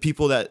 The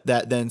people that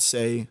then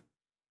say,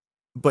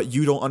 but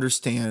you don't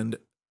understand,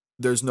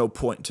 there's no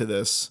point to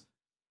this.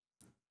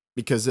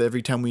 Because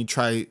every time we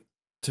try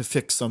to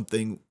fix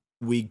something,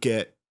 we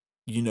get,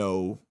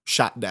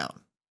 shot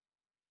down.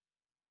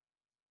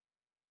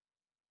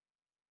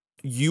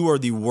 You are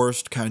the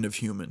worst kind of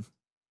human.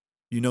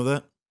 You know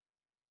that?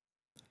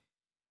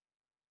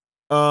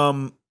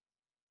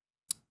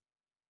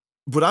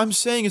 What I'm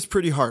saying is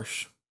pretty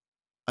harsh.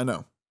 I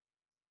know.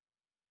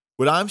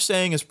 What I'm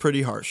saying is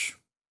pretty harsh.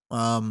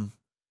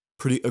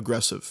 Pretty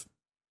aggressive.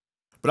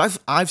 But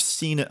I've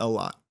seen it a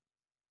lot.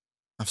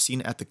 I've seen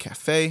it at the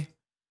cafe.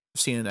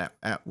 I've seen it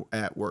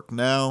at work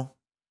now.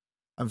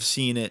 I've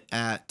seen it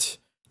at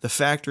the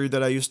factory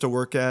that I used to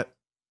work at.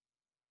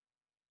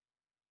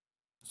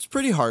 It's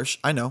pretty harsh.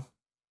 I know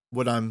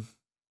what I'm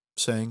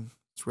saying.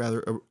 It's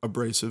rather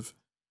abrasive.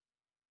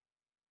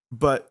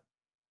 But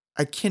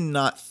I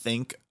cannot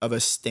think of a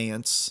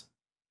stance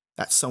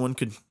that someone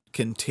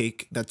can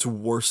take that's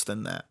worse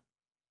than that.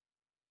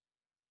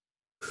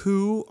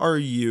 Who are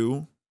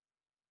you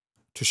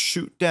to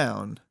shoot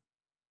down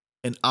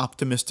an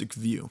optimistic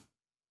view?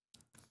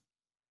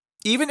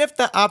 Even if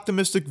that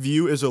optimistic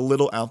view is a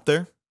little out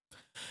there,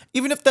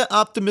 even if that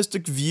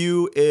optimistic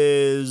view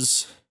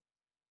is,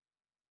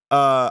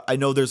 I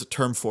know there's a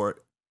term for it.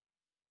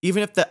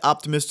 Even if that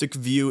optimistic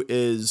view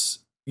is,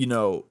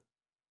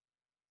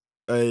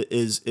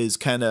 is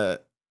kind of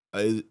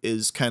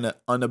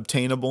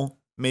unobtainable,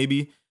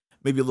 maybe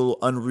a little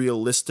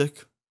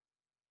unrealistic.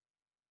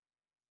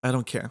 I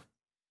don't care.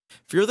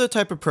 If you're the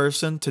type of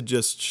person to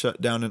just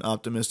shut down an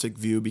optimistic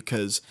view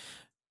because,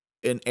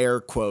 in air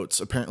quotes,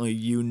 apparently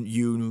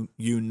you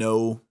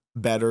know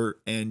better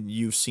and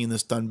you've seen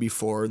this done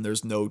before and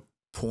there's no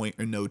point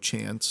or no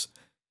chance.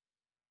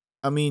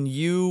 I mean,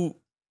 you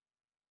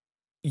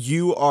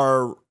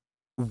are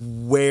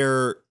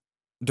where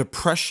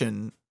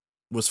depression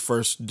was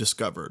first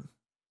discovered.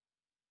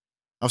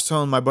 I was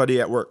telling my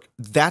buddy at work,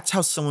 that's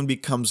how someone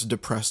becomes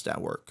depressed at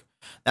work.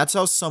 That's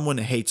how someone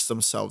hates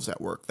themselves at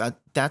work.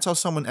 That's how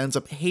someone ends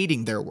up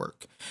hating their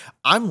work.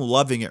 I'm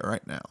loving it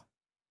right now.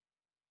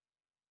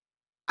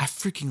 I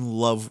freaking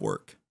love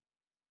work.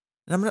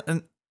 And I'm not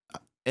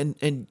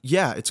and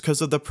yeah, it's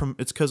because of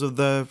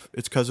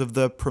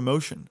the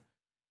promotion.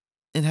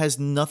 It has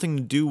nothing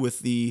to do with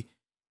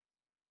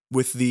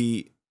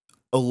the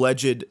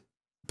alleged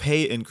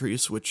pay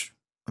increase, which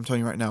I'm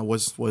telling you right now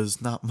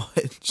was not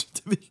much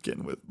to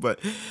begin with, but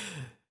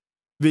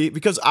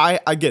because I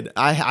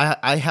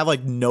have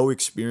like no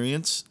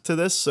experience to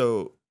this,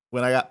 so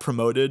when I got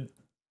promoted,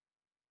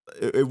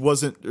 it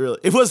wasn't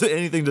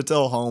anything to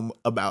tell home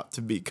about,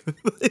 to be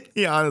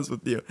completely honest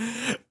with you,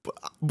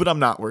 but I'm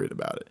not worried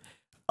about it.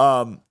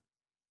 I'm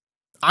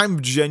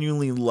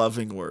genuinely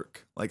loving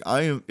work. Like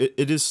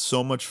it is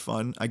so much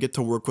fun. I get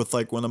to work with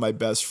like one of my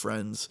best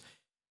friends.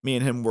 Me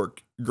and him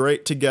work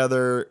great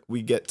together.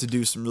 We get to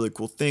do some really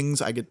cool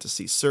things. I get to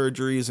see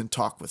surgeries and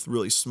talk with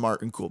really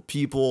smart and cool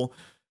people.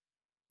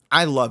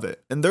 I love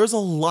it. And there's a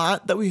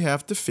lot that we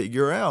have to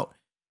figure out.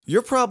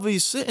 You're probably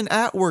sitting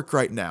at work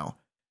right now.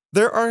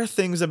 There are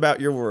things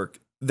about your work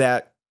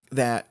that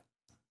there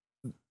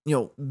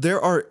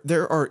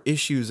are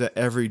issues at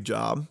every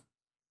job.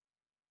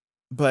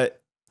 But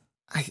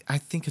I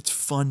think it's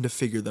fun to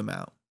figure them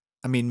out.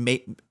 I mean,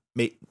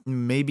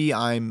 maybe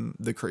I'm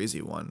the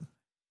crazy one.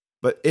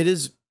 But it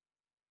is,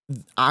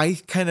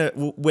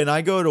 when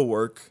I go to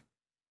work,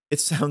 it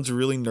sounds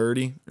really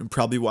nerdy and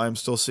probably why I'm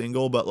still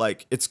single, but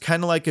like, it's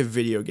kind of like a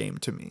video game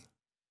to me.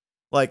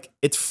 Like,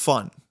 it's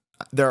fun.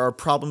 There are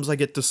problems I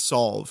get to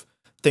solve,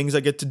 things I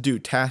get to do,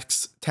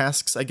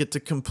 tasks I get to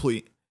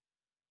complete.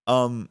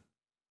 It's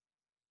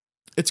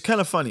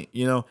kind of funny,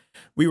 you know,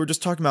 we were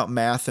just talking about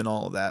math and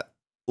all of that.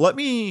 Let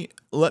me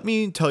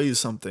tell you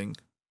something.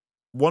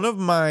 One of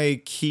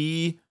my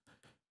key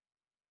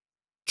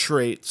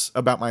traits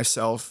about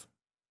myself,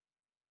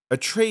 a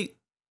trait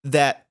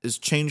that has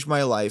changed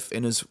my life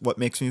and is what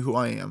makes me who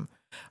I am,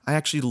 I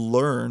actually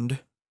learned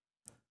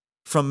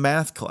from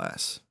math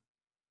class.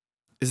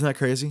 Isn't that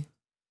crazy?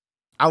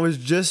 I was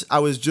just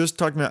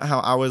talking about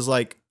how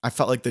I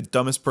felt like the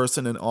dumbest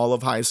person in all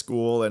of high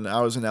school, and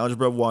I was in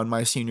Algebra 1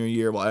 my senior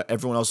year while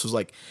everyone else was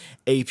like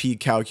AP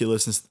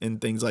calculus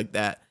and things like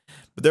that.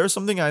 But there was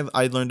something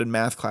I learned in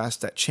math class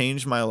that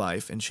changed my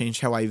life and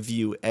changed how I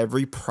view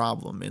every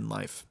problem in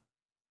life.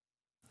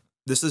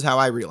 This is how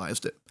I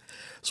realized it.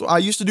 So I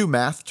used to do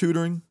math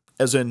tutoring,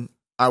 as in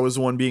I was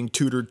the one being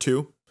tutored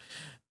to,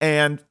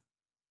 and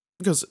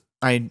because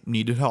I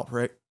needed help,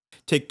 right?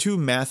 Take two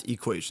math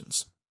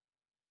equations.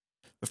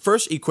 The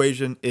first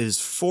equation is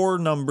 4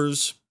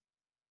 numbers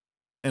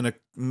and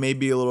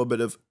maybe a little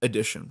bit of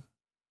addition.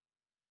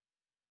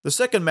 The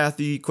second math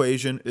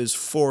equation is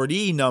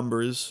 40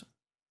 numbers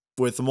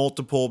with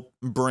multiple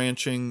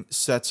branching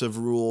sets of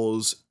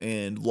rules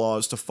and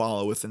laws to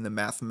follow within the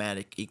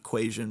mathematic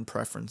equation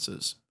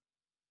preferences.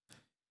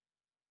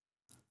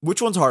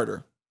 Which one's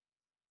harder?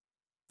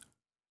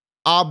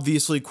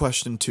 Obviously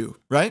question 2,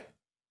 right?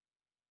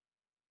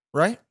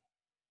 Right?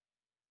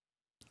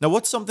 Now,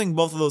 what's something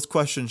both of those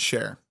questions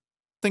share?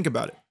 Think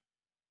about it.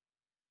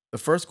 The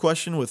first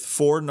question with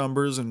 4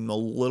 numbers and a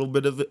little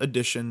bit of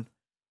addition,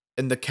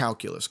 and the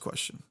calculus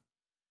question.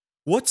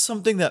 What's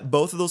something that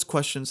both of those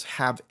questions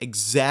have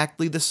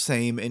exactly the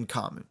same in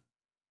common?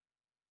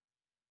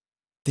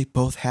 They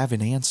both have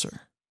an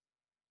answer.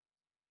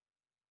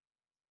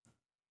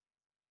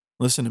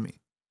 Listen to me.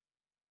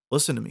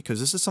 Listen to me, because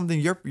this is something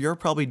you're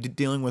probably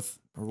dealing with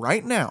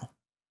right now.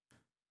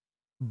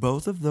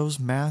 Both of those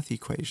math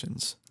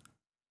equations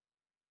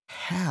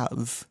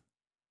have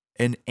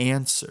an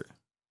answer.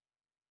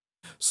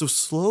 So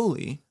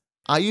slowly,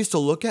 I used to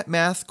look at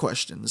math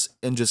questions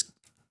and just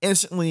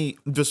instantly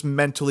just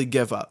mentally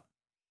give up.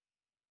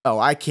 Oh,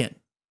 I can't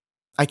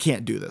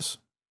do this.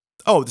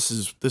 Oh, this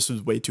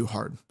is way too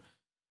hard.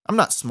 I'm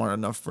not smart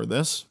enough for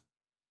this.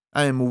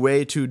 I am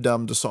way too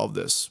dumb to solve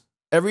this.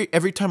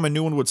 Every time a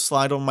new one would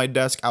slide on my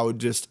desk, I would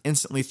just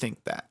instantly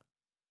think that.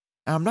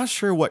 And I'm not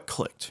sure what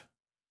clicked.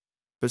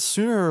 But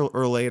sooner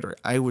or later,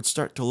 I would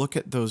start to look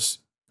at those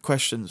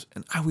questions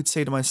and I would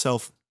say to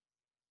myself,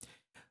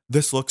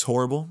 this looks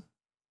horrible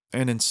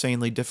and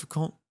insanely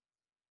difficult,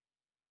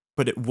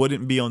 but it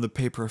wouldn't be on the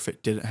paper if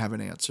it didn't have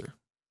an answer.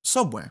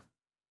 Somewhere.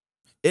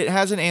 It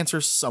has an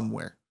answer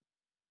somewhere,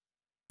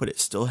 but it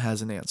still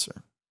has an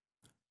answer.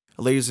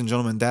 Ladies and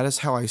gentlemen, that is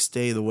how I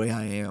stay the way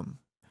I am.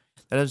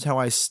 That is how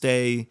I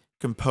stay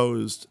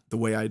composed the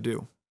way I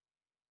do.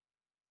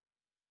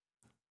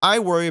 I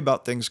worry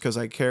about things because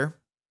I care.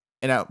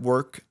 And at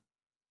work,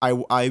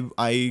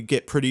 I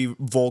get pretty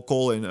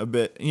vocal and a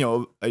bit,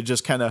 I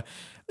just kind of,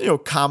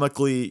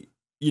 comically,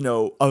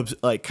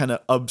 like kind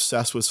of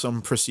obsessed with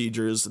some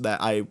procedures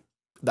that I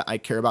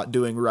care about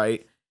doing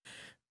right.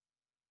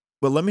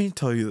 But let me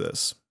tell you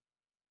this.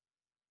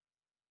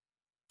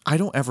 I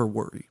don't ever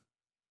worry.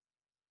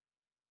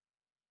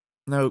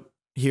 Now,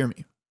 hear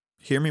me.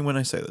 Hear me when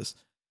I say this.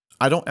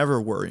 I don't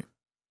ever worry.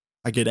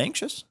 I get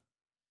anxious.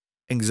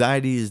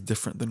 Anxiety is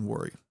different than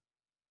worry.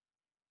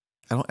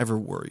 I don't ever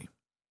worry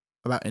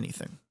about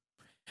anything.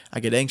 I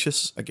get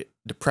anxious. I get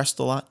depressed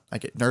a lot. I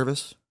get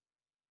nervous.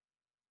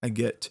 I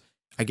get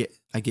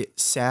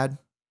sad.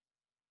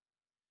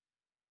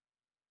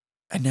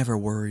 I never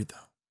worry though.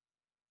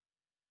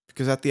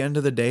 Because at the end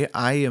of the day,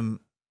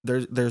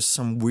 there's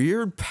some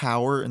weird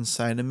power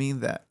inside of me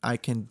that I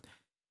can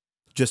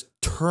just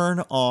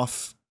turn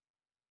off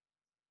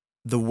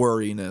the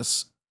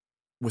worriness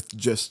with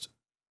just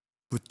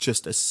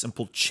a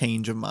simple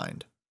change of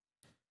mind.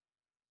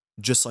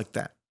 Just like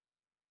that.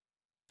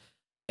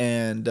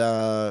 And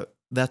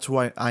that's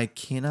why I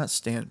cannot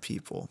stand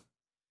people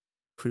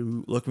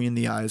who look me in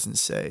the eyes and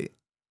say,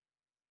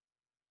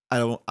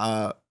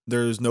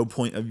 there's no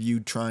point of you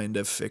trying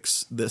to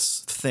fix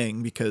this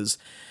thing, because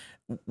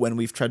when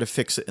we've tried to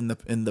fix it in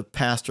the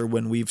past, or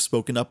when we've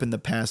spoken up in the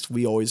past,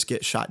 we always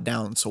get shot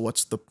down. So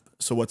what's the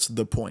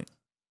point?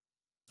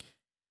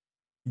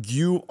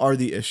 You are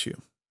the issue.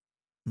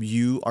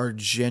 You are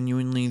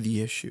genuinely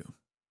the issue.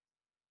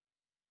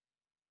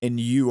 And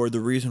you are the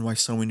reason why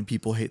so many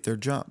people hate their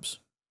jobs.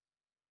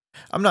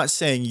 I'm not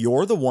saying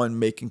you're the one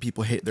making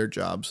people hate their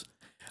jobs.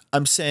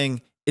 I'm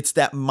saying it's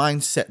that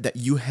mindset that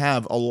you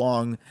have,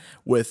 along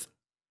with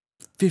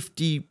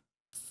 50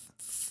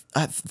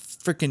 I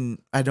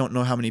don't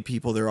know how many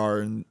people there are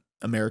in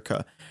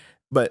America,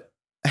 but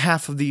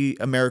half of the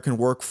American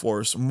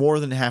workforce, more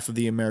than half of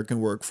the American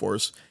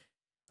workforce,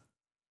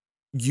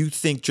 you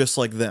think just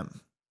like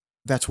them.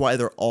 That's why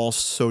they're all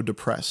so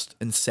depressed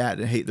and sad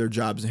and hate their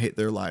jobs and hate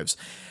their lives.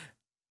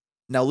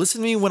 Now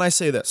listen to me when I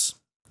say this,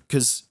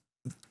 because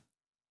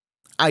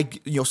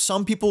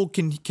some people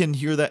can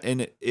hear that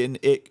and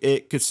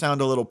it could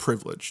sound a little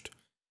privileged.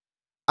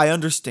 I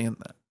understand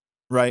that,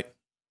 right?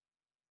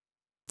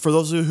 For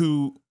those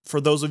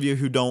of you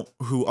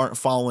who aren't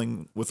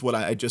following with what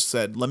I just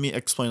said, let me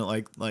explain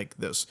it like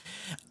this.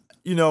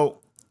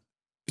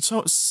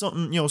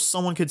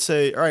 Someone could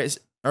say, all right,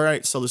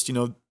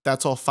 Celestino,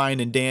 that's all fine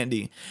and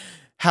dandy.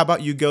 How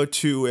about you go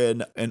to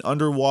an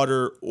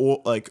underwater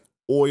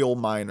oil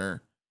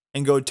miner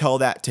and go tell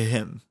that to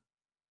him?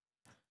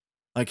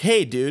 Like,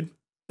 hey, dude,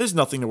 there's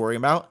nothing to worry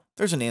about.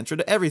 There's an answer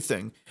to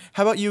everything.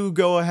 How about you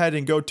go ahead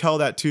and go tell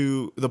that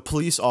to the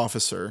police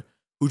officer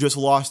who just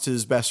lost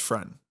his best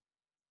friend?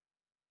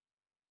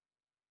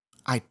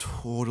 I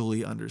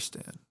totally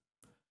understand.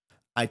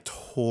 I'm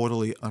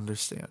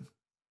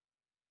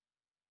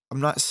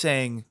not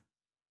saying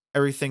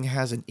everything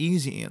has an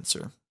easy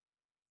answer.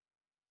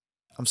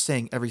 I'm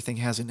saying everything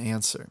has an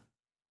answer.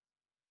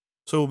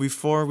 So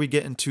before we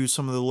get into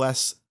some of the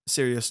less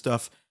serious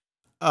stuff,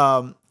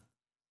 you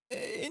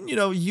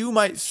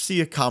might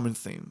see a common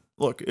theme.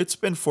 Look, it's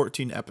been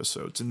 14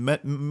 episodes, and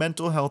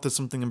mental health is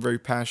something I'm very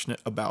passionate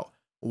about.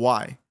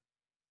 Why?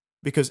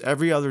 Because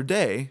every other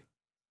day,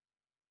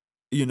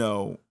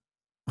 it's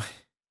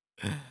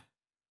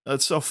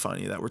so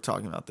funny that we're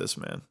talking about this,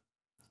 man.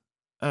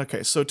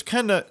 Okay, so to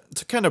kind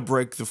of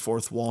break the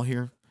fourth wall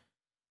here,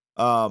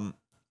 I'm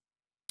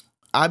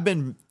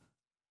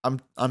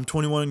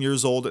 21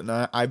 years old, and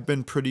I've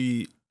been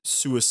pretty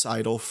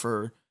suicidal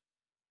for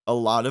a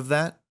lot of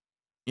that.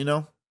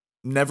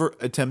 Never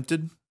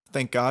attempted,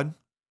 thank God.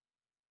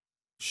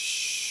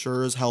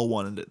 Sure as hell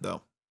wanted it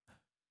though.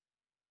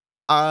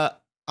 I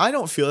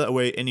don't feel that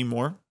way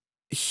anymore.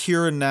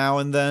 Here and now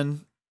and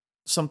then,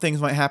 some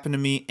things might happen to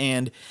me,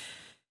 and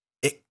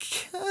it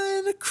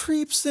kind of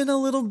creeps in a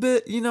little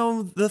bit.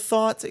 The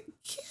thoughts. It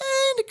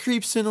kind of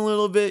creeps in a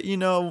little bit.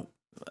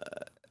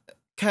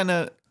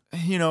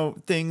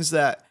 Things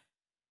that,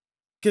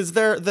 because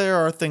there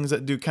are things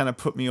that do kind of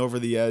put me over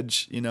the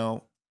edge.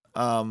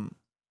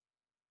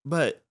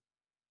 But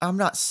I'm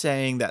not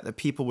saying that the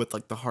people with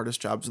the hardest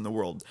jobs in the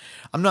world,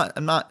 I'm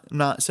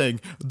not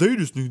saying they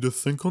just need to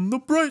think on the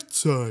bright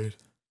side.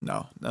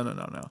 No.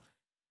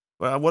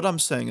 But what I'm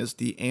saying is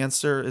the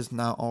answer is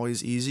not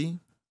always easy.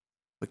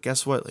 But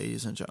guess what,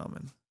 ladies and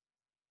gentlemen?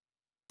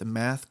 The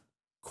math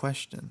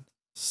question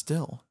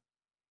still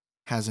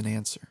has an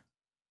answer,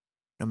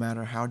 no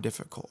matter how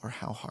difficult or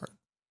how hard.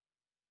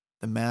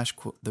 The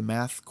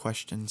math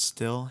question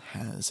still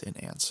has an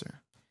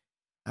answer.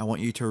 I want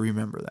you to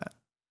remember that.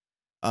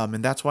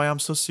 And that's why I'm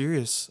so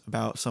serious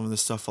about some of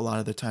this stuff a lot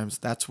of the times.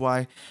 That's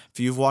why, if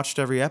you've watched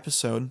every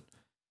episode,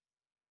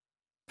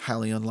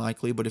 highly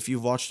unlikely, but if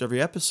you've watched every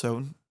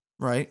episode,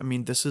 right? I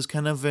mean, this is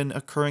kind of an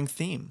occurring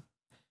theme.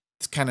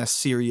 It's kind of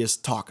serious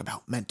talk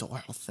about mental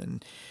health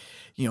and,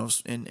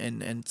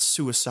 and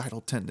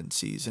suicidal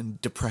tendencies and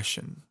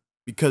depression.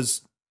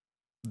 Because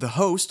the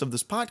host of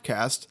this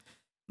podcast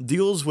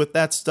deals with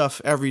that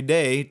stuff every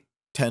day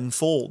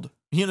tenfold.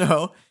 You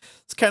know,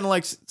 it's kind of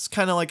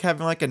like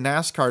having like a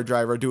NASCAR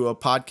driver do a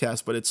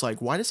podcast, but it's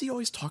like, why does he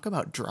always talk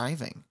about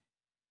driving?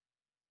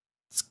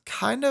 It's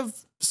kind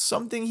of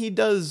something he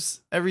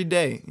does every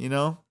day, you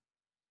know?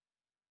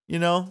 You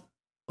know?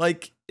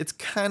 Like, it's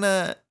kind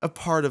of a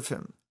part of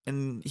him,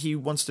 and he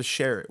wants to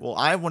share it. Well,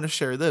 I want to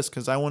share this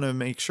because I want to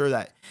make sure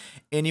that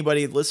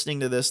anybody listening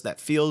to this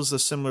that feels the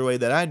similar way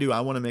that I do,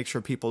 I want to make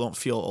sure people don't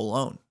feel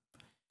alone.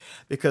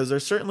 Because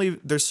there's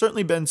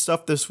certainly been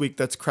stuff this week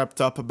that's crept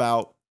up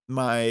about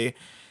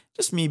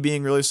me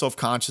being really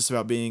self-conscious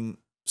about being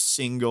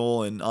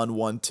single and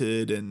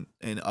unwanted and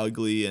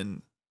ugly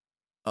and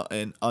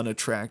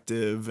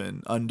unattractive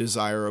and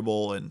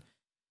undesirable, and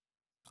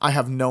I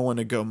have no one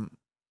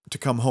to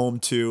come home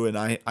to, and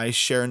I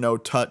share no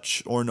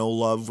touch or no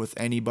love with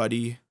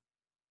anybody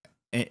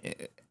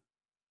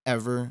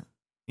ever,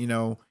 you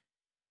know.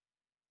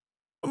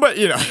 But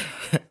you know,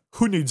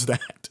 who needs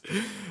that?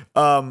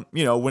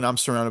 You know, when I'm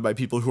surrounded by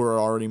people who are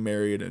already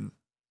married and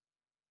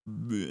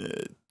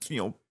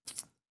you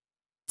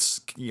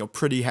know,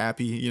 pretty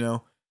happy, you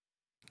know,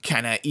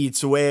 kind of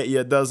eats away at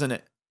you, doesn't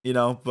it? You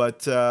know,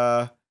 but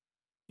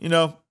you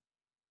know,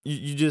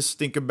 you just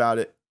think about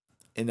it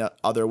in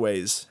other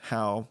ways.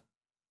 How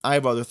I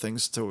have other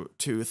things to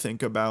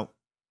think about,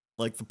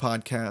 like the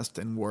podcast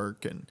and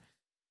work and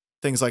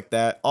things like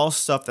that. All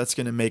stuff that's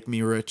gonna make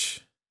me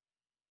rich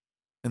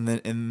in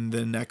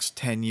the next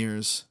 10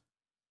 years.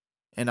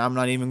 And I'm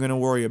not even gonna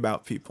worry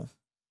about people.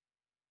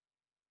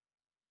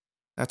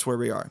 That's where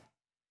we are.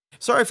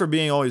 Sorry for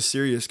being always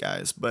serious,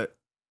 guys, but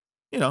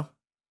you know,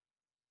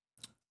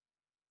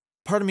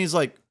 part of me is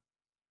like,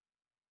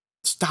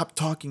 stop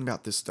talking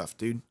about this stuff,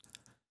 dude.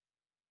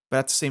 But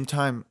at the same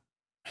time,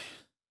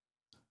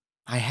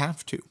 I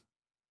have to.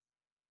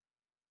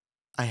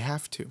 I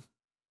have to.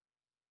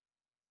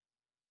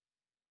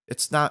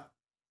 It's not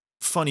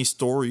funny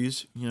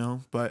stories, you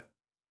know, but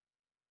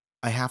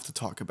I have to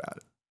talk about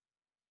it.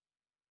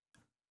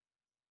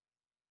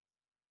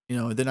 You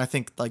know, and then I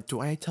think, like, do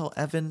I tell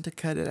Evan to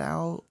cut it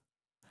out?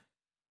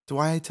 Do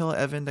I tell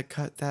Evan to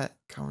cut that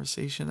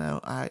conversation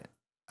out? I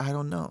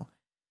don't know.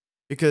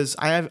 Because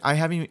I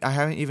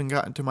haven't even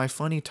gotten to my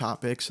funny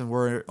topics, and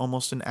we're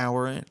almost an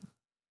hour in.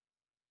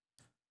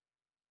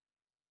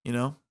 You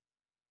know?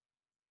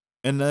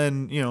 And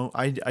then, you know,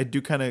 I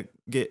do kind of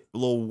get a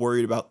little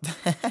worried about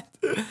that.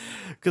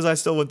 Because I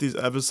still want these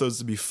episodes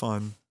to be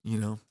fun, you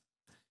know?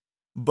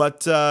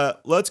 But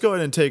let's go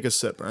ahead and take a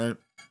sip, right?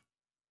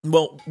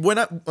 Well, when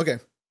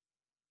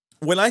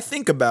I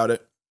think about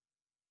it,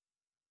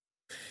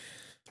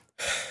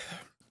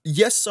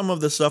 yes, some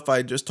of the stuff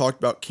I just talked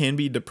about can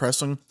be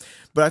depressing,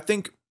 but I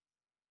think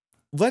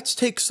let's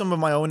take some of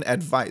my own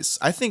advice.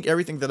 I think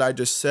everything that I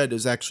just said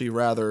is actually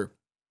rather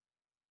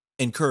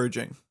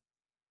encouraging.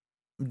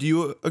 Do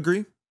you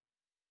agree?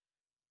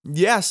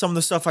 Yeah, some of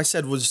the stuff I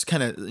said was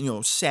kind of, you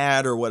know,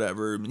 sad or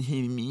whatever,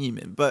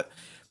 but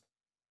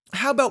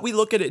how about we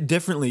look at it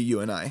differently, you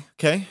and I,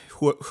 okay?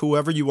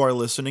 Whoever you are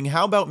listening,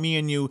 how about me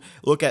and you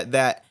look at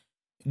that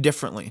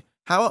differently?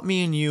 How about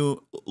me and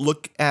you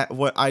look at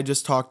what I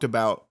just talked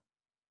about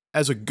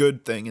as a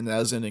good thing and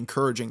as an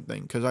encouraging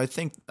thing? Because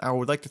I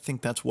would like to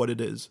think that's what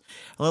it is.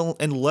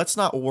 And let's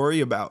not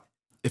worry about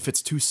if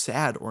it's too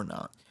sad or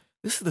not.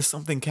 This is the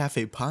Something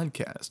Cafe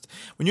podcast.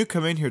 When you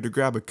come in here to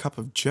grab a cup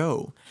of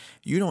joe,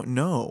 you don't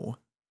know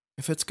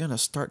if it's going to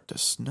start to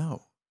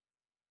snow.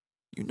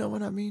 You know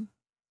what I mean?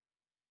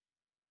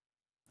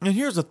 And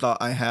here's a thought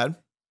I had.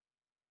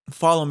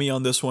 Follow me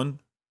on this one.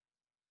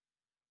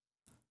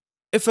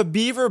 If a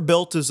beaver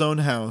built his own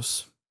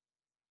house...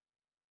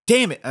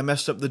 Damn it, I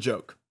messed up the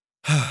joke.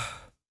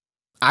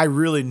 I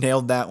really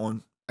nailed that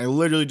one. I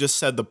literally just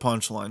said the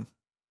punchline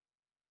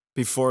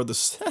before the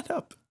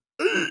setup.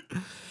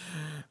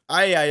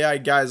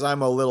 Guys,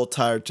 I'm a little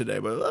tired today,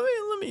 but let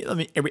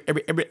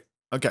me.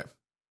 Okay.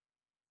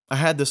 I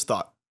had this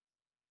thought.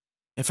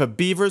 If a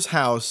beaver's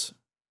house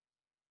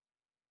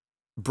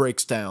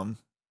breaks down,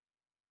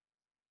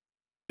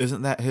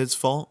 isn't that his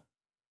fault?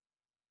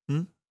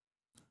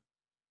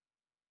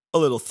 A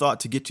little thought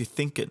to get you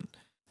thinking.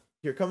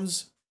 Here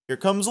comes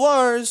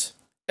Lars.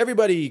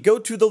 Everybody, go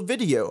to the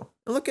video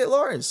and look at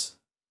Lars.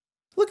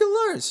 Look at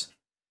Lars.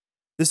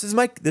 This is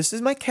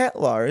my cat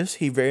Lars.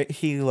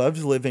 He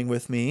loves living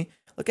with me.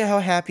 Look at how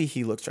happy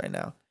he looks right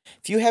now.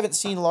 If you haven't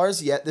seen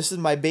Lars yet, this is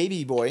my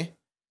baby boy.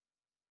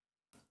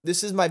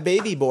 This is my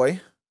baby boy.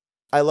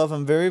 I love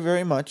him very,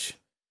 very much.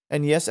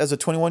 And yes, as a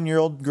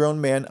 21-year-old grown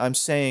man, I'm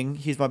saying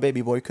he's my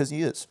baby boy because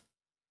he is.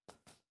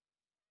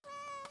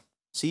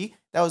 See?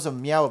 That was a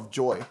meow of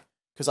joy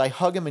because I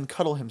hug him and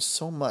cuddle him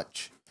so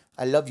much.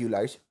 I love you,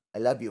 Lars. I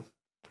love you.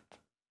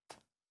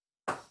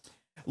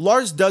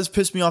 Lars does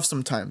piss me off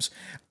sometimes.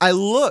 I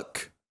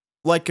look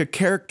like a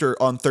character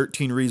on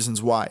 13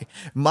 Reasons Why.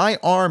 My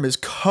arm is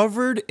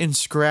covered in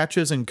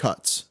scratches and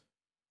cuts.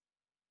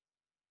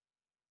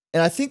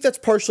 And I think that's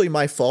partially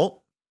my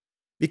fault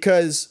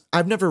because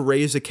I've never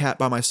raised a cat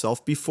by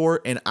myself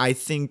before. And I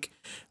think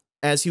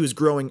as he was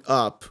growing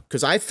up,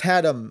 because I've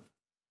had him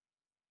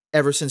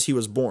ever since he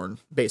was born,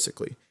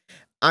 basically,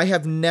 I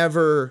have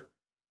never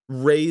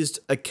raised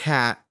a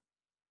cat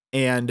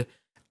and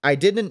I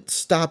didn't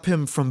stop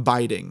him from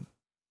biting.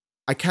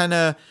 I kind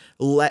of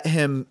let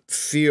him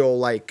feel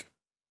like,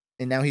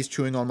 and now he's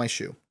chewing on my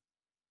shoe.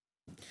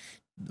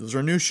 Those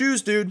are new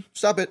shoes, dude.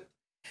 Stop it.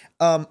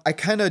 I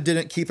kind of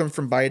didn't keep him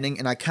from biting,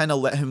 and I kind of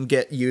let him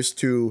get used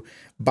to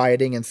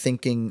biting and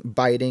thinking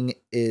biting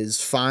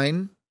is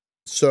fine.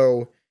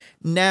 So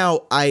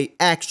now I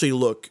actually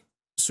look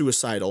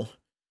suicidal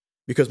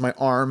because my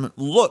arm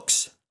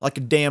looks like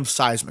a damn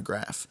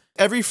seismograph.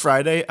 Every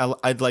Friday,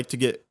 I'd like to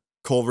get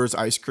Culver's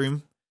ice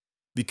cream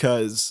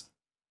because,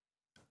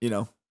 you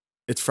know,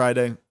 it's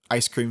Friday,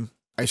 ice cream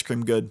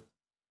good.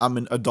 I'm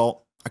an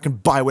adult. I can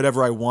buy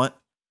whatever I want.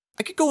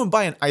 I could go and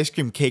buy an ice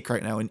cream cake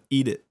right now and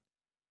eat it,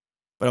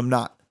 but I'm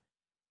not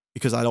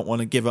because I don't want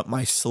to give up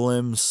my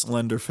slim,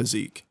 slender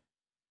physique.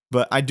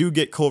 But I do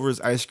get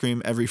Culver's ice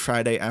cream every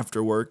Friday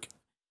after work,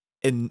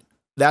 and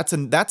that's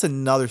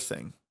another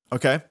thing.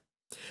 Okay,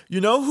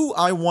 you know who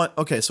I want?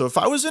 Okay, so if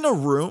I was in a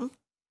room,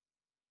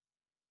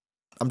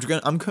 I'm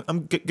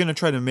gonna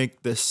try to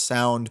make this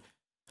sound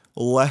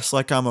less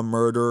like I'm a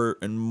murderer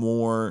and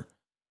more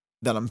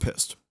that I'm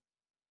pissed.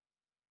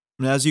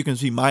 And as you can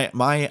see,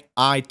 my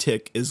eye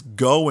tick is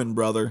going,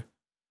 brother.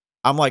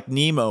 I'm like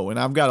Nemo, and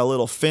I've got a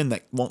little fin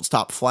that won't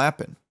stop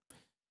flapping.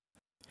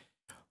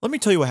 Let me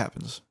tell you what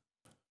happens.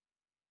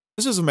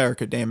 This is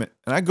America, damn it.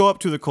 And I go up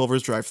to the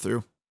Culver's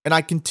drive-thru, and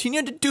I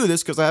continue to do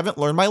this because I haven't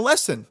learned my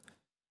lesson.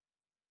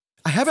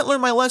 I haven't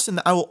learned my lesson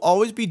that I will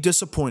always be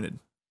disappointed.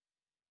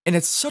 And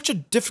it's such a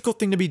difficult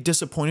thing to be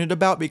disappointed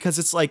about because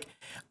it's like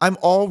I'm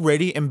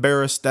already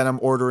embarrassed that I'm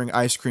ordering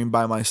ice cream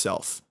by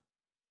myself.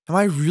 Am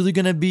I really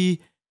going to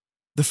be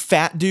the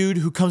fat dude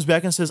who comes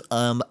back and says,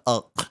 my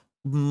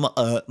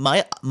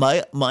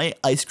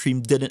ice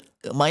cream didn't,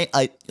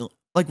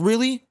 like,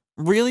 really?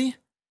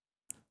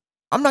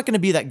 I'm not going to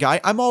be that guy.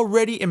 I'm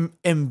already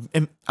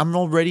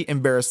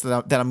embarrassed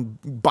that I'm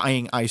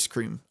buying ice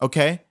cream,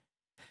 okay?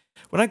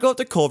 When I go up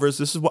to Culver's,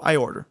 this is what I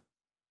order.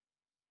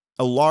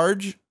 A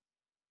large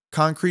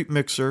concrete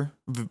mixer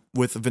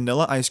with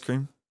vanilla ice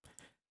cream,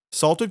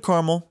 salted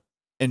caramel,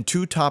 and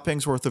 2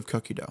 toppings worth of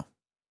cookie dough.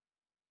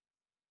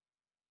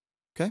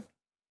 Okay?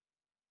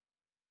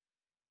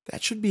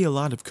 That should be a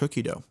lot of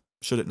cookie dough,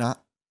 should it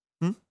not?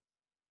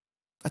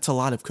 That's a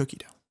lot of cookie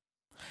dough.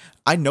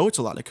 I know it's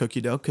a lot of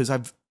cookie dough because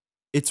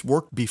it's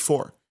worked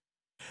before.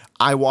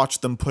 I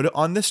watched them put it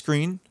on the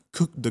screen,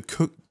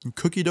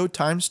 cookie dough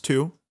times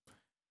 2.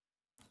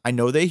 I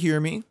know they hear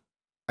me.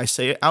 I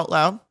say it out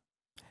loud.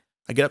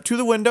 I get up to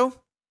the window.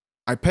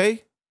 I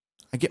pay.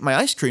 I get my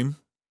ice cream.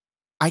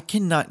 I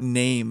cannot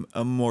name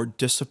a more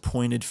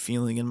disappointed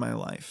feeling in my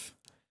life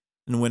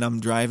than when I'm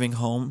driving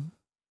home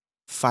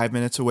 5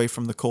 minutes away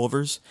from the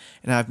Culver's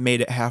and I've made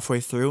it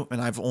halfway through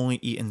and I've only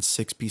eaten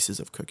 6 pieces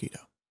of cookie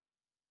dough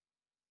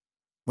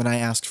when I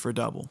asked for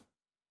double.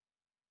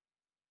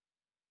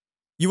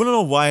 You want to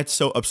know why it's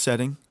so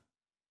upsetting?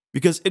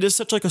 Because it is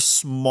such like a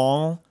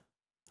small,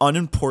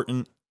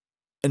 unimportant,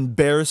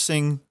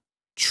 embarrassing,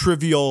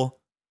 trivial,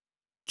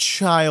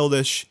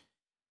 childish,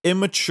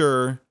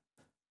 immature,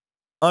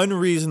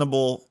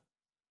 unreasonable,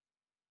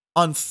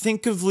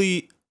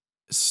 unthinkably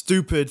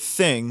stupid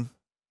thing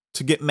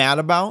to get mad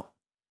about.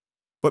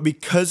 But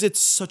because it's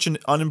such an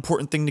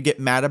unimportant thing to get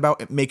mad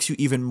about, it makes you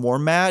even more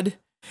mad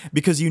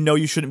because you know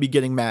you shouldn't be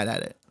getting mad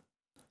at it.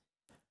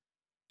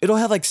 It'll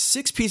have like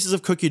 6 pieces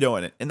of cookie dough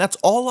in it, and that's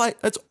all I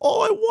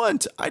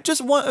want. I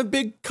just want a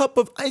big cup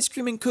of ice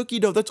cream and cookie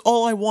dough. That's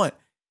all I want.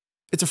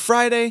 It's a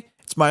Friday.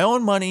 It's my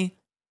own money.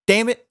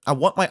 Damn it, I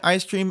want my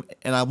ice cream,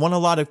 and I want a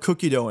lot of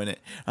cookie dough in it.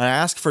 And I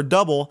ask for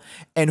double,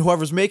 and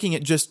whoever's making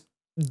it just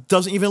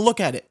doesn't even look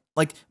at it.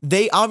 Like,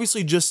 they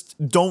obviously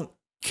just don't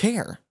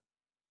care.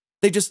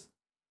 They just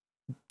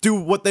do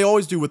what they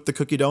always do with the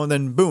cookie dough, and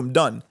then boom,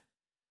 done.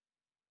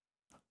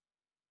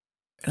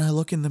 And I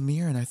look in the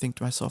mirror, and I think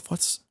to myself,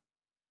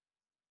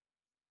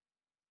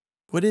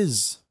 what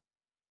is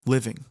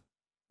living?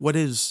 What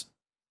is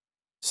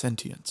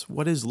sentience?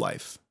 What is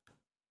life?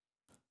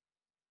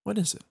 What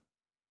is it?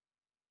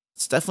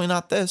 It's definitely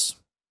not this.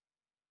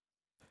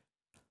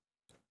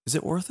 Is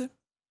it worth it?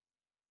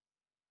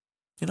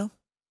 You know?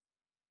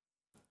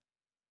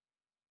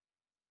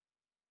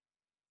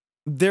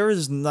 There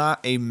is not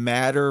a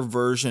madder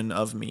version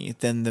of me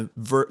than the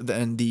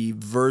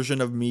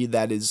version of me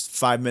that is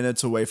 5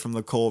 minutes away from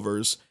the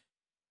Culver's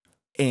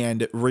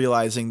and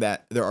realizing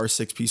that there are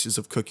 6 pieces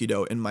of cookie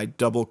dough in my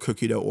double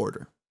cookie dough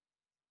order.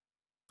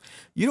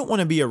 You don't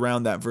want to be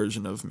around that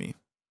version of me.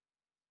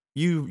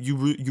 You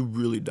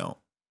really don't.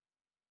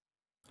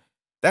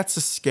 That's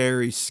a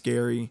scary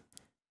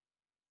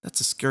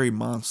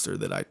monster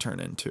that I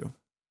turn into.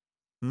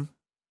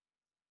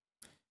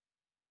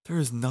 There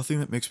is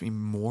nothing that makes me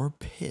more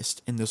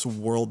pissed in this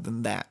world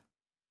than that.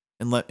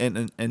 And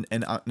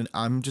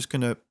I'm just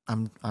gonna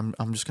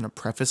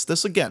preface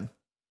this again.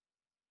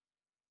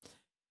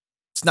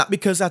 It's not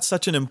because that's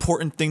such an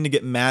important thing to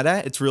get mad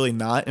at. It's really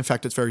not. In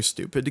fact, it's very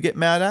stupid to get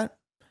mad at.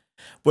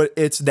 But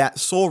it's that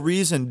sole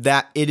reason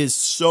that it is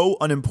so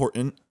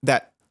unimportant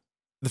that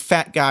the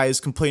fat guy is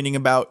complaining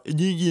about, I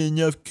didn't get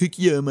enough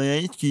cookie on my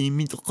ice cream.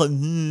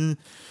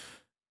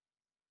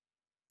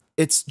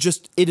 It's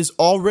just, it is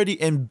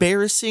already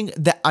embarrassing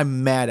that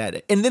I'm mad at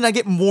it. And then I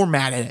get more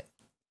mad at it.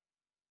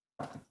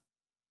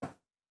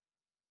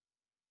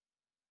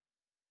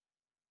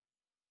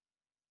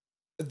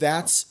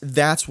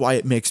 That's why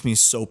it makes me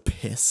so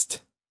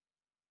pissed.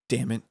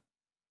 Damn it.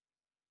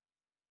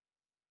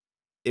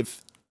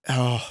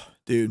 Oh,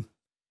 dude.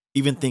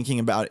 Even thinking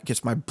about it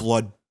gets my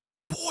blood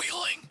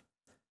boiling.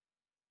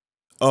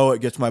 Oh, it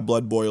gets my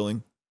blood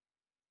boiling.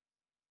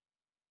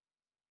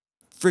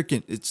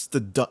 Freaking, it's the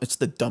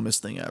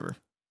dumbest thing ever.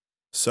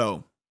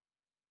 So,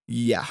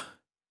 yeah.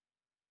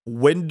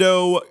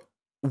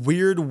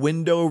 Weird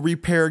window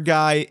repair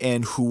guy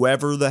and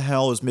whoever the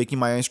hell is making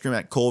my ice cream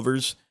at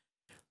Culver's,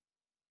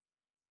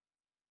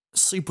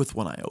 sleep with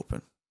one eye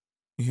open.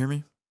 You hear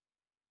me?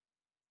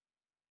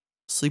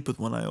 Sleep with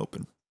one eye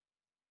open.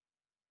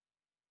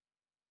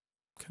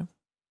 Okay.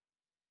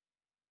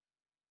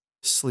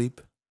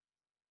 Sleep.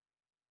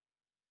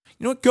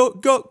 You know what?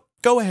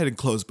 Go ahead and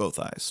close both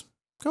eyes.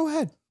 Go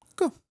ahead.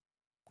 Go.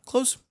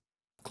 Close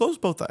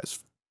both eyes.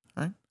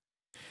 All right?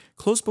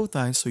 Close both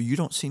eyes so you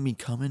don't see me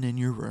coming in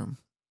your room.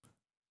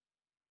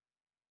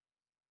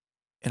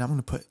 And I'm going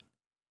to put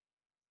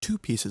 2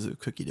 pieces of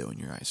cookie dough in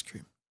your ice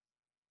cream.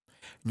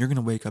 And you're going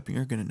to wake up and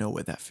you're going to know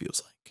what that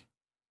feels like.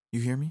 You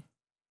hear me?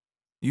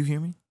 You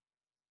hear me?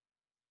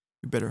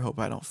 You better hope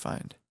I don't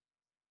find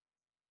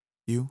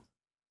you,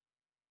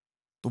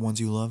 the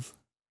ones you love,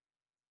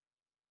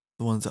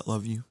 the ones that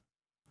love you,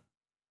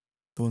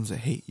 the ones that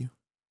hate you.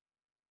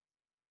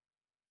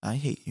 I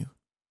hate you.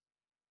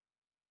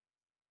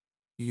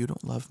 You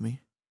don't love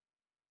me.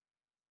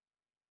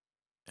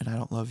 And I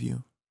don't love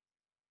you.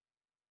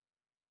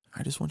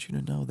 I just want you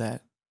to know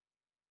that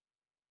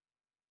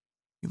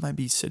you might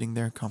be sitting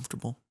there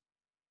comfortable,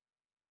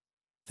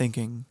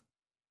 thinking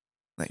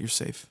that you're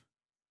safe,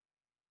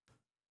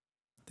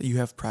 that you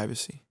have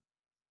privacy,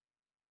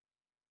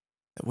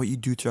 that what you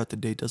do throughout the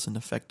day doesn't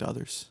affect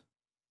others.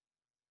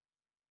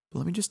 But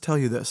let me just tell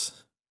you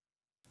this,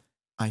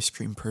 ice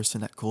cream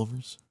person at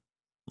Culver's.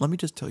 Let me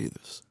just tell you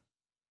this.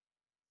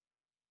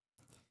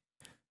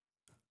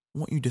 I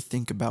want you to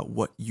think about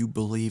what you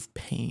believe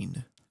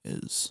pain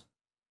is.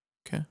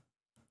 Okay?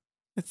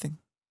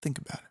 Think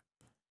about it.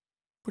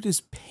 What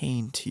is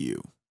pain to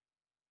you?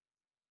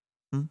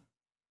 Let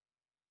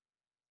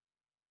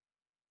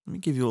me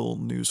give you a little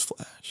news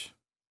flash.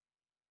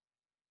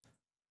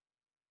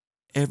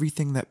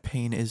 Everything that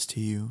pain is to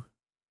you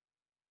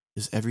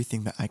is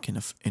everything that I can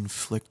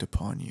inflict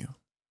upon you.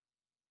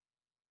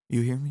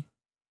 You hear me?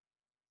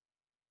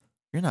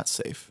 You're not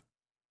safe.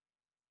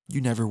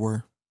 You never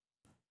were.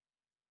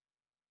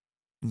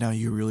 Now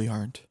you really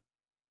aren't.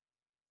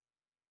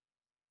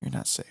 You're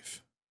not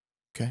safe.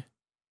 Okay?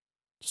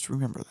 Just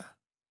remember that.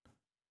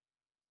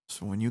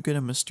 So when you get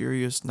a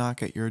mysterious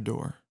knock at your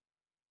door,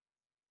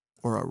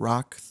 or a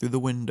rock through the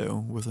window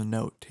with a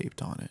note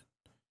taped on it,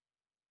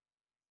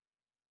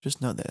 just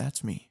know that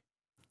that's me.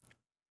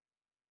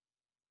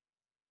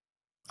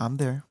 I'm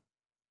there.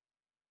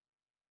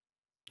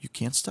 You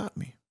can't stop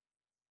me.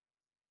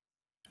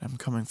 I'm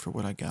coming for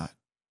what I got.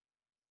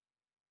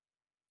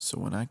 So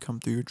when I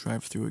come through your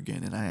drive-thru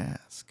again and I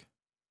ask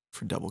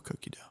for double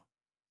cookie dough,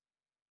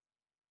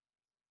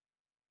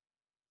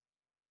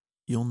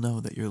 you'll know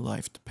that your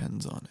life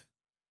depends on it.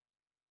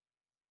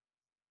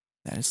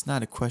 And it's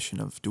not a question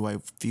of do I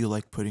feel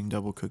like putting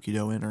double cookie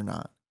dough in or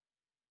not.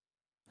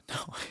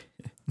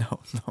 No,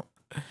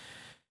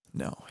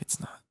 it's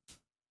not.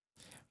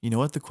 You know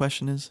what the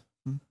question is?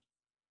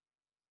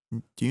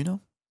 Do you know?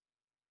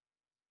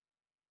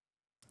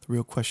 The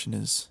real question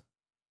is,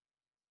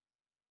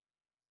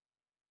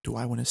 do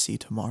I want to see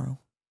tomorrow?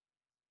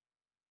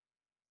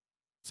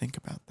 Think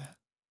about that.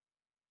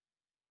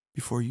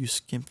 Before you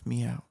skimp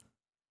me out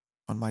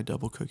on my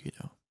double cookie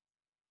dough,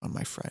 on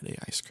my Friday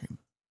ice cream,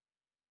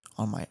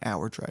 on my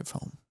hour drive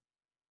home.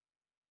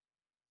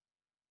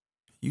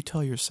 You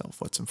tell yourself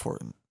what's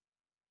important.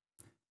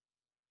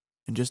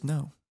 And just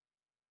know,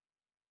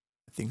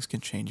 things can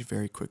change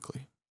very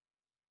quickly.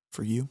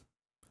 For you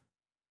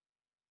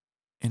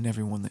and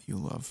everyone that you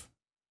love.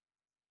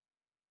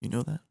 You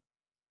know that?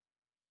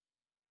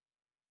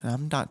 And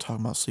I'm not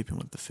talking about sleeping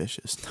with the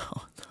fishes.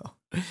 No.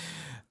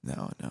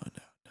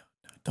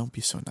 Don't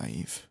be so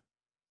naive.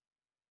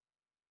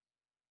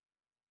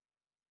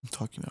 I'm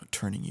talking about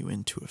turning you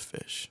into a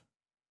fish.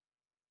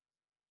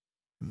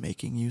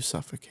 Making you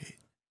suffocate.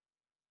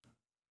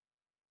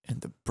 In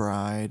the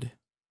broad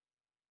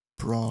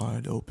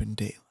open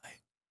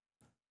daylight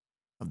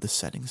of the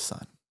setting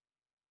sun.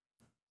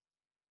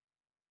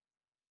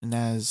 And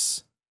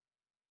as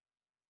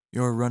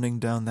you're running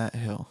down that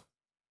hill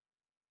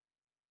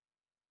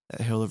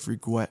of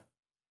regret,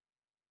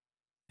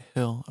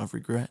 and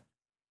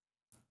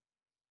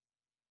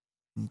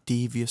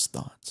devious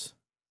thoughts,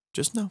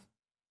 just know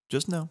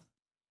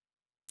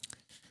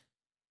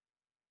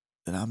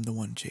that I'm the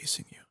one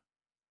chasing you,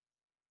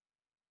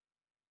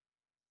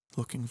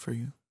 looking for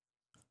you,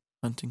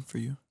 hunting for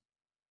you,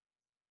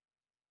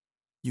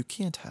 You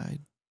can't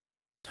hide.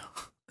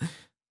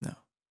 No.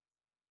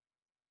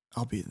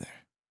 I'll be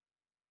there.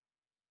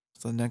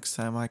 So the next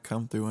time I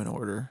come through and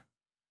order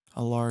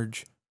a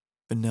large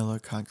vanilla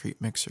concrete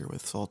mixer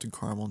with salted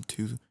caramel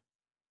and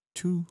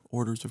two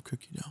orders of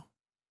cookie dough.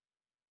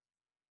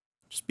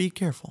 Just be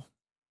careful.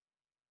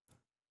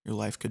 Your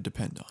life could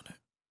depend on it.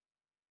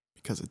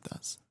 Because it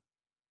does.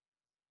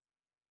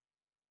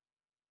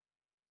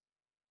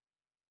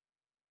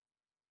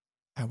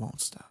 I won't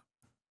stop.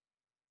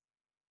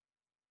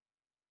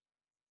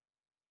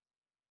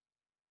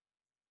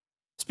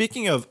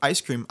 Speaking of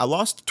ice cream, I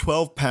lost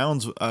 12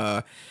 pounds.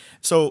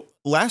 So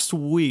last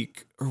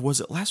week, or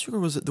was it last week or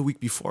was it the week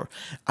before?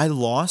 I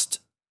lost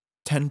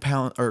 10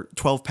 pounds or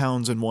 12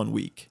 pounds in 1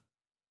 week.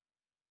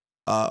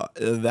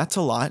 That's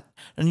a lot.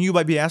 And you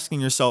might be asking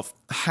yourself,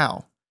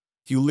 how?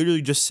 You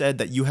literally just said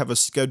that you have a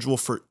schedule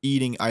for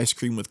eating ice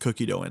cream with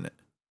cookie dough in it.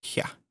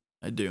 Yeah,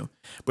 I do.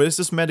 But it's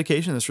this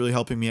medication that's really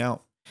helping me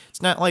out.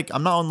 It's not like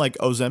I'm not on like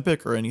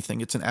Ozempic or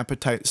anything. It's an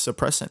appetite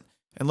suppressant.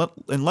 And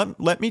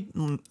let me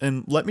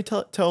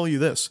tell you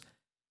this.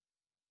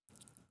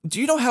 Do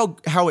you know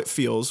how it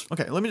feels?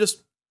 Okay, let me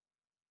just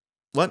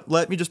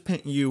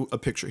paint you a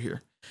picture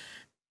here.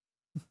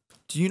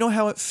 Do you know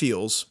how it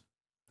feels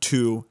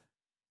to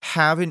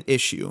have an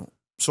issue?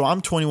 So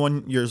I'm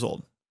 21 years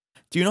old.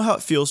 Do you know how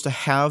it feels to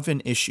have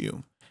an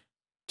issue?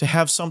 To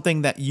have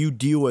something that you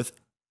deal with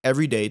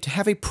every day, to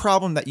have a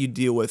problem that you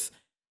deal with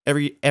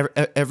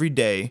every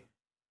day,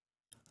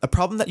 a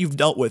problem that you've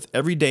dealt with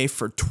every day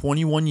for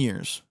 21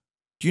 years.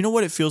 Do you know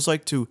what it feels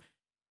like to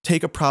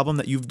take a problem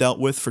that you've dealt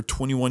with for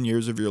 21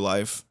 years of your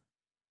life,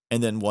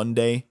 and then one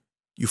day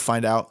you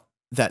find out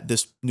that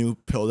this new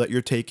pill that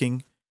you're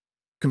taking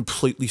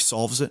completely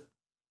solves it?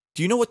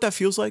 Do you know what that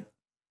feels like?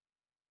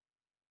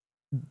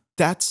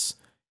 That's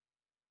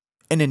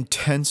an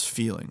intense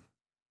feeling.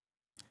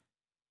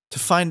 To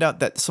find out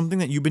that something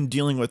that you've been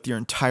dealing with your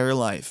entire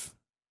life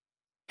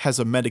has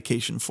a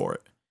medication for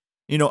it.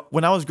 You know,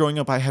 when I was growing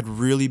up, I had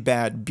really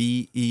bad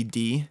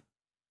BED.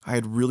 I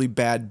had really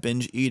bad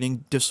binge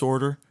eating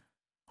disorder,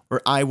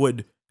 where I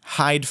would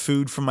hide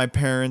food from my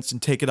parents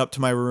and take it up to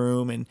my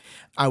room, and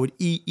I would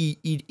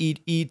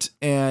eat,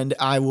 and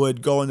I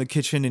would go in the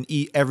kitchen and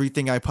eat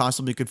everything I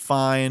possibly could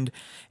find,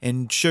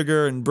 and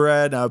sugar and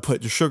bread. I would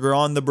put the sugar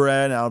on the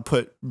bread, and I would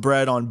put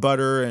bread on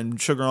butter and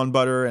sugar on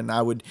butter, and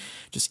I would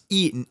just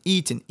eat, and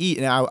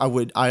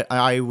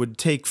I would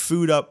take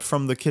food up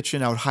from the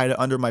kitchen. I would hide it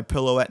under my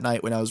pillow at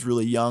night when I was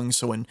really young,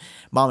 so when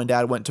mom and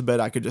dad went to bed,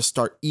 I could just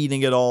start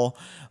eating it all.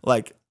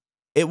 Like,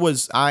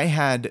 I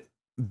had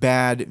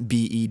bad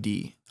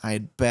BED. I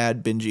had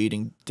bad binge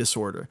eating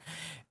disorder.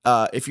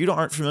 If you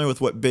aren't familiar with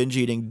what binge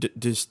eating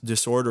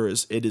disorder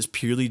is, it is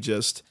purely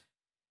just,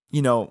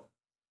 it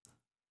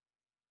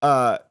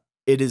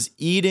is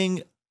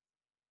eating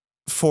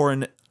for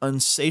an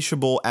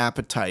insatiable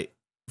appetite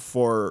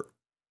for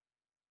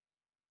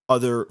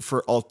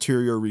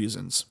ulterior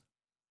reasons.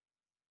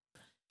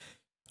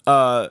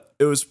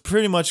 It was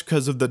pretty much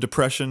because of the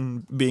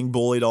depression, being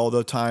bullied all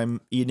the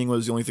time. Eating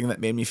was the only thing that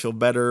made me feel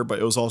better, but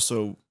it was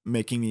also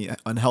making me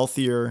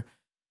unhealthier.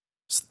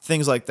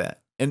 Things like that.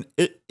 And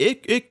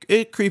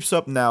it creeps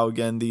up now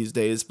again these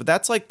days, but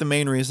that's like the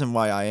main reason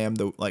why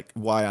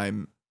why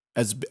I'm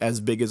as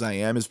big as I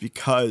am, is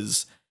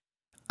because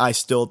I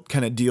still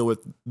kind of deal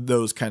with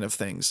those kind of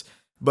things.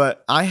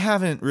 But I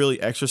haven't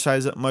really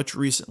exercised that much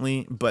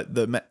recently, but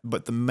the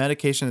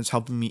medication is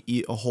helping me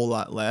eat a whole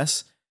lot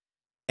less,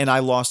 and I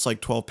lost like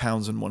 12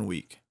 pounds in 1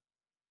 week.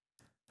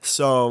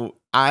 So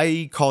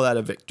I call that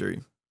a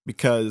victory,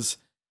 because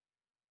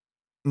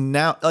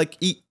now,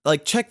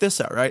 check this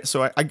out, right?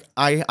 So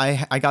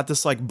I got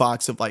this like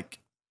box of like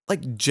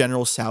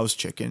General Tso's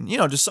chicken,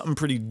 just something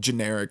pretty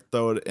generic.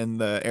 Throw it in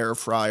the air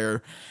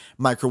fryer,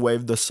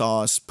 microwave the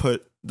sauce,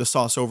 put the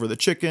sauce over the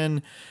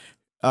chicken,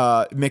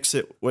 mix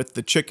it with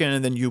the chicken,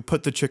 and then you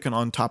put the chicken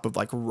on top of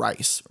like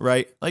rice,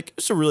 right? Like,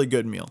 it's a really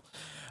good meal.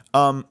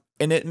 And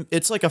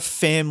it's like a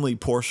family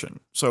portion,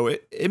 so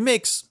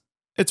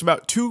it's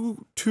about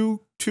two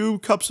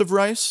cups of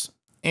rice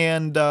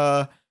and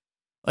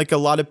like a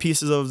lot of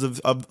pieces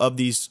of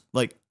these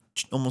like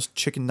almost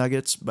chicken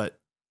nuggets, but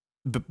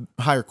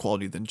higher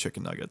quality than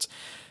chicken nuggets.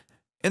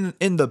 In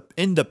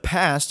the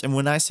past, and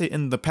when I say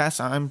in the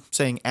past, I'm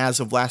saying as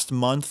of last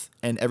month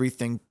and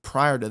everything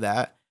prior to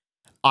that,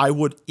 I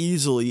would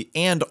easily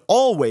and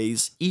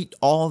always eat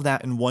all of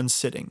that in one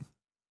sitting.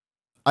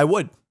 I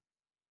would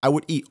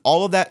eat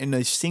all of that in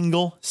a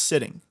single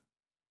sitting.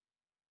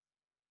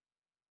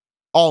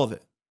 All of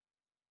it.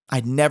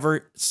 I'd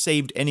never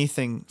saved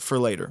anything for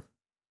later.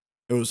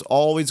 It was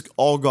always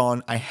all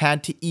gone. I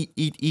had to eat,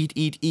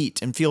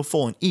 and feel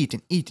full, and eat,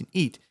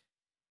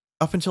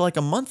 up until like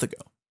a month ago.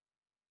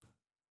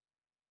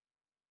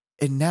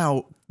 And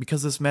now,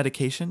 because of this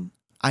medication,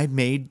 I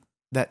made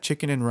that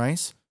chicken and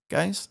rice,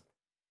 guys.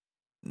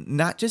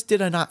 Not just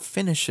did I not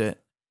finish it,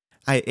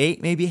 I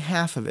ate maybe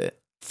half of it,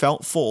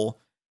 felt full,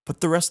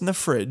 put the rest in the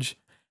fridge.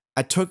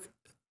 I took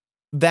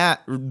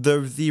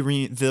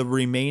the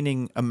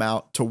remaining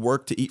amount to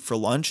work to eat for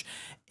lunch,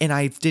 and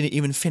I didn't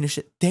even finish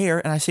it there,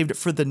 and I saved it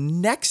for the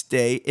next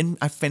day, and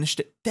I finished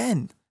it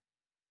then.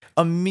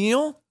 A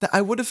meal that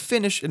I would have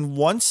finished in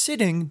one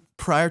sitting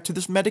prior to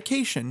this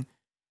medication,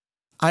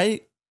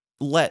 I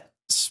let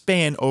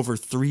span over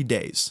 3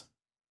 days.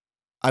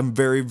 I'm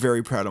very,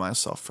 very proud of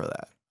myself for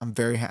that. I'm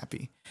very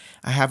happy.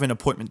 I have an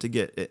appointment to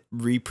get it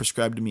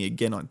re-prescribed to me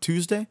again on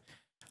Tuesday.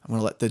 I'm going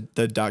to let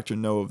the doctor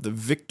know of the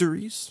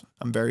victories.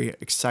 I'm very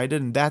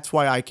excited, and that's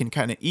why I can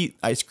kind of eat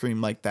ice cream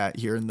like that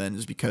here and then,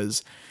 is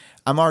because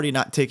I'm already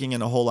not taking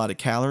in a whole lot of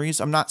calories.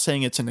 I'm not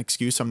saying it's an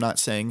excuse. I'm not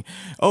saying,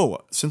 oh,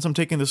 since I'm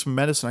taking this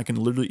medicine, I can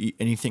literally eat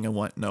anything I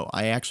want. No,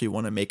 I actually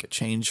want to make a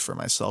change for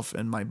myself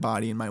and my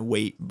body and my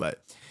weight,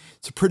 but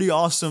it's a pretty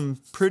awesome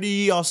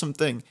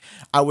thing.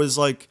 I was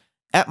like,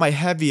 at my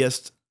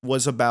heaviest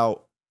was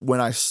about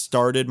when I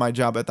started my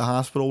job at the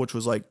hospital, which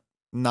was like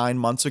 9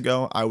 months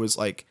ago. I was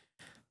like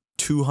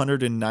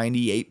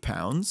 298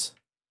 pounds,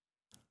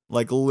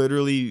 like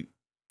literally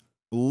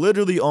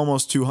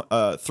almost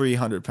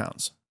 300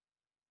 pounds.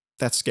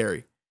 That's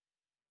scary.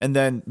 And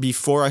then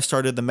before I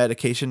started the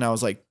medication, I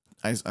was like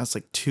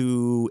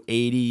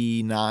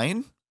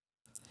 289,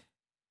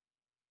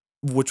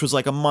 which was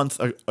like a month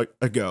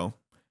ago.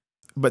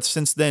 But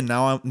since then,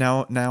 now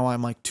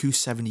I'm like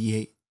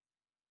 278.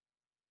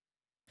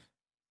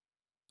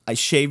 I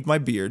shaved my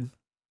beard,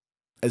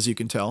 as you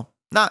can tell.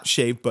 Not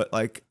shaved, but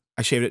like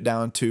I shaved it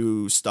down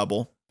to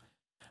stubble.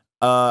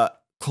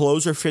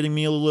 Clothes are fitting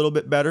me a little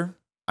bit better.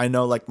 I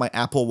know, like, my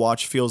Apple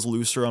Watch feels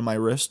looser on my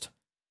wrist.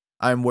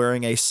 I'm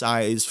wearing a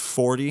size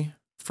 40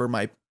 for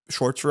my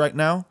shorts right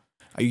now.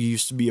 I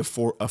used to be a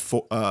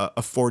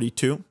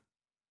 42.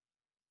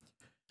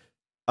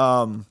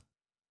 I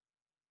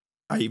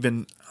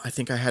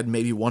think I had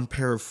maybe one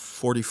pair of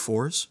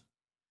 44s.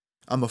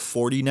 I'm a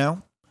 40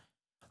 now.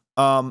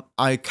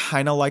 I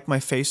kind of like my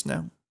face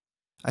now.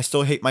 I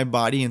still hate my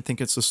body and think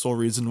it's the sole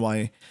reason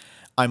why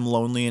I'm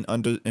lonely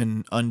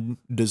and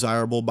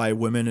undesirable by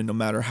women, and no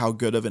matter how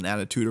good of an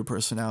attitude or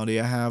personality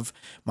I have,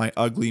 my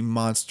ugly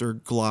monster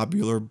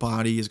globular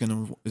body is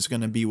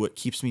gonna be what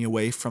keeps me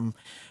away from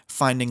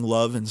finding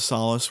love and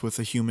solace with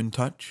a human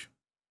touch.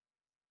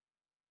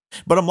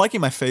 But I'm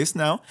liking my face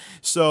now,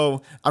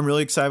 so I'm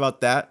really excited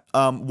about that.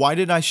 Why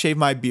did I shave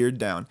my beard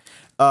down?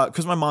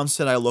 Because my mom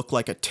said I look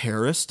like a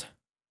terrorist.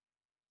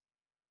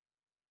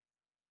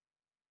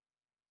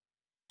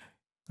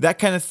 That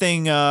kind of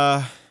thing.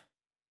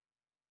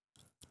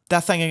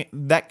 That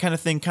kind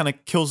of thing kind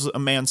of kills a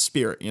man's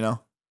spirit, you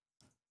know?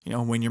 You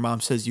know, when your mom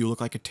says you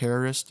look like a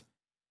terrorist.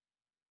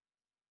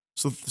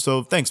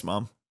 So thanks,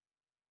 Mom.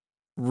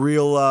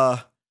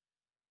 Real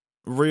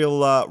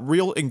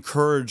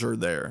encourager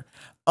there.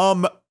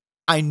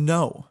 I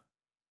know.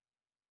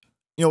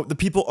 You know, the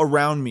people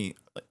around me,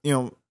 you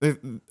know,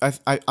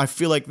 I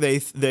feel like they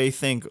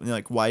think,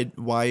 like,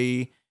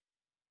 why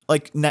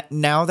like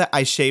now that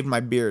I shaved my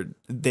beard,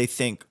 they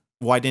think,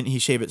 why didn't he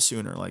shave it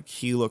sooner? Like,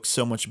 he looks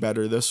so much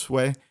better this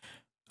way.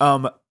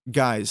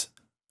 Guys,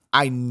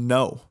 I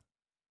know.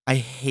 I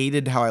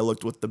hated how I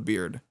looked with the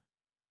beard.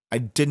 I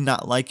did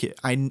not like it.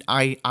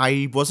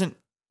 I wasn't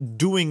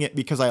doing it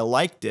because I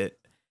liked it.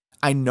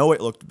 I know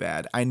it looked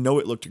bad. I know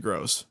it looked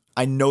gross.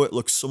 I know it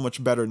looks so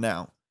much better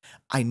now.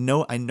 I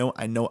know.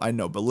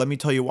 But let me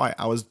tell you why.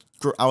 I was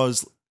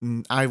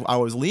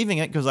leaving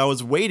it because I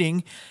was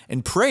waiting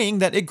and praying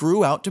that it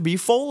grew out to be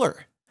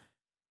fuller.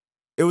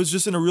 It was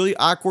just in a really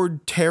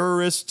awkward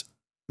terrorist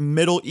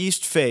Middle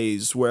East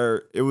phase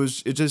where it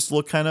just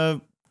looked kind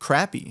of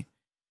crappy.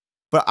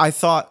 But I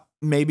thought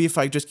maybe if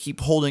I just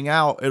keep holding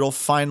out, it'll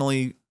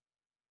finally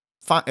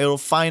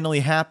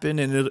happen,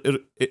 and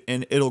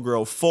it'll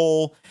grow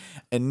full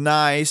and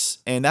nice,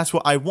 and that's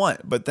what I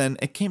want. But then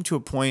it came to a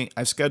point,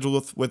 I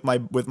scheduled with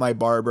my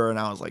barber, and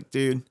I was like,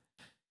 dude,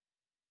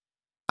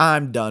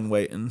 I'm done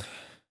waiting.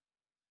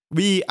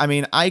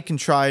 I can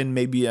try and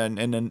maybe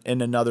in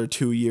another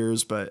 2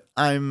 years, but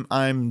I'm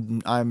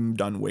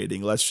done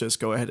waiting. Let's just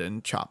go ahead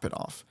and chop it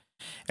off.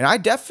 And I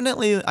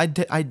definitely like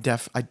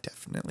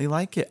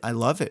it. I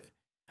love it.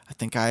 I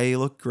think I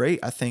look great.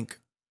 I think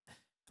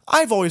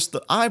I've always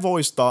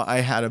thought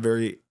I had a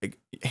very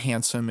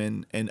handsome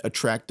and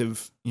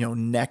attractive, you know,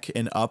 neck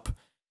and up.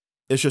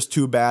 It's just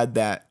too bad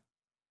that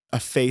a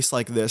face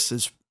like this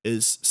is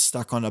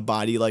stuck on a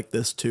body like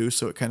this too,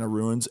 so it kind of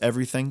ruins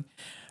everything.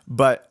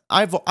 But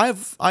I've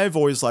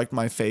always liked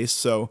my face,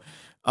 so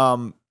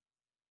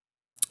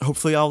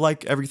hopefully I'll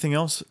like everything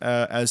else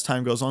as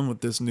time goes on with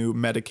this new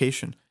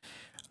medication.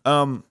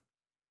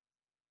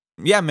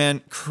 Yeah,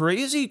 man,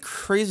 crazy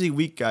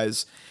week,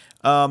 guys.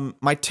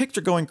 My ticks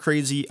are going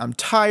crazy. I'm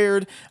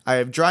tired. I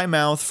have dry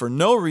mouth for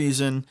no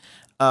reason,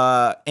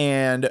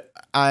 and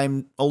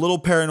I'm a little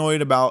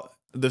paranoid about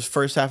this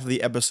first half of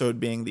the episode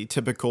being the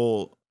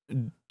typical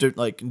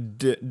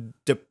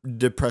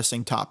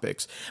depressing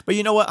topics. But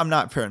you know what? I'm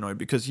not paranoid,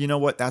 because you know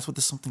what? That's what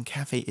the Something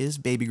Cafe is,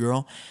 baby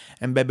girl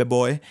and baby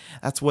boy.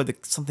 That's what the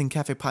Something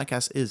Cafe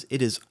podcast is.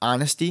 It is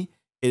honesty.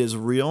 It is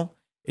real.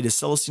 It is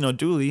Celestino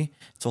Dooley.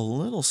 It's a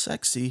little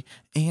sexy,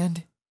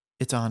 and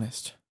it's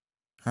honest.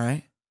 All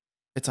right?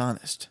 It's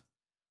honest.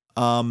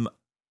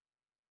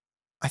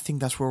 I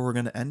think that's where we're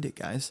going to end it,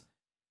 guys.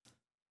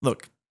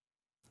 Look,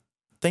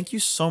 thank you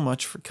so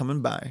much for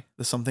coming by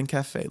the Something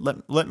Cafe.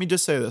 Let me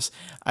just say this.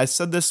 I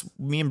said this,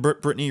 me and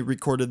Brittany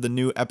recorded the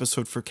new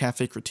episode for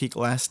Cafe Critique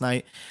last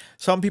night.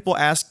 Some people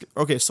ask,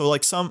 okay, so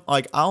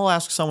like I'll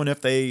ask someone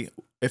if they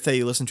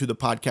listen to the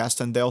podcast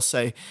and they'll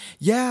say,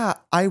 yeah,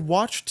 I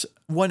watched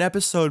one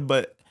episode,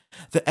 but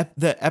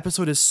the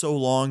episode is so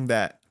long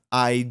that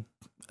I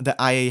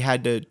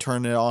had to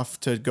turn it off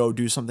to go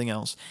do something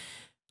else.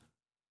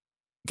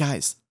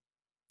 Guys,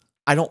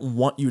 I don't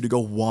want you to go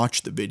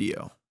watch the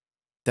video.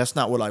 That's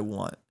not what I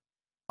want.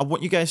 I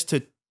want you guys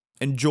to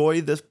enjoy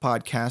this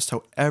podcast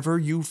however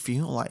you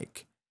feel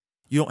like.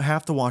 You don't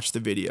have to watch the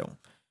video.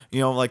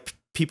 You know, like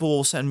people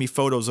will send me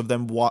photos of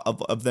them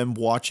of them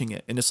watching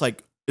it, and it's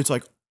like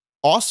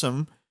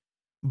awesome.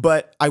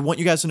 But I want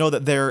you guys to know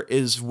that there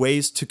is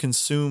ways to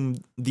consume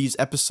these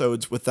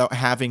episodes without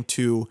having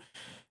to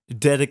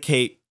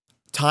dedicate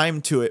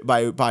time to it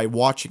by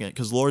watching it,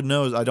 because Lord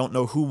knows I don't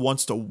know who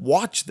wants to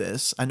watch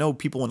this. I know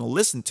people want to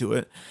listen to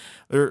it.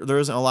 There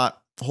isn't a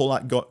whole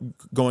lot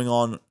going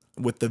on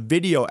with the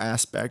video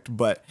aspect,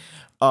 but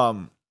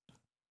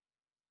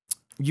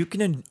you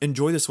can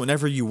enjoy this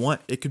whenever you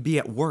want. It could be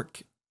at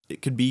work.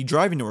 It could be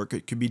driving to work.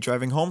 It could be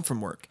driving home from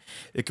work.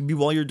 It could be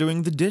while you're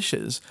doing the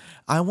dishes.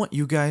 I want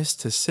you guys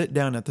to sit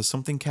down at the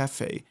Something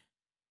Cafe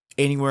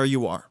anywhere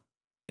you are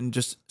and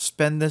just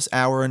spend this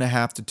hour and a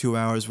half to 2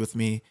 hours with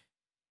me,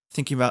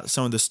 thinking about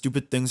some of the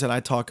stupid things that I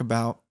talk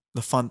about,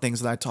 the fun things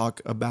that I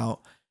talk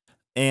about,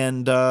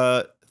 and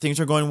things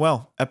are going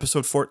well.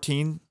 Episode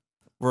 14,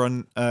 we're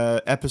on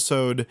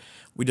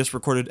we just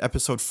recorded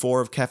episode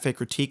 4 of Cafe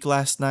Critique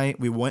last night.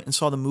 We went and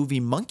saw the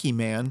movie Monkey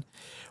Man,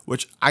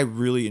 which I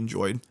really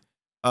enjoyed.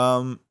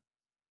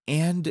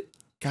 And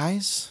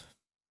guys,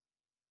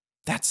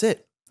 that's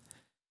it.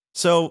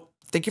 So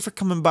thank you for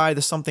coming by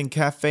the Something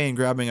Cafe and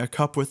grabbing a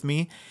cup with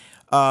me.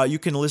 You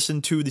can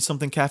listen to the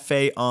Something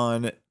Cafe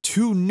on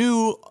 2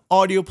 new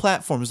audio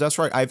platforms. That's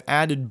right. I've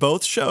added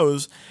both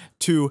shows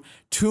to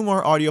 2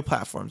 more audio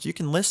platforms. You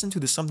can listen to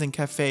the Something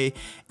Cafe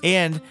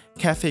and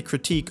Cafe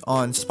Critique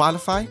on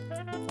Spotify,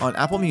 on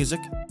Apple Music,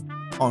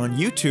 on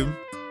YouTube,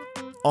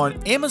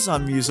 on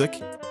Amazon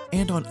Music,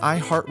 and on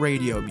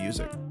iHeartRadio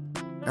Music.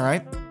 All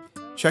right?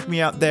 Check me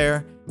out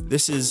there.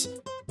 This is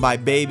my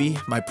baby,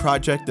 my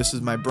project. This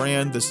is my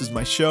brand. This is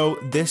my show.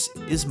 This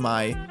is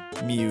my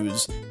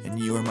muse, and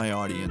you are my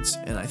audience,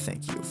 and I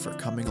thank you for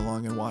coming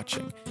along and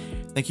watching.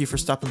 Thank you for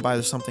stopping by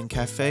the Something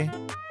Cafe.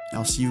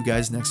 I'll see you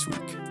guys next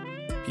week.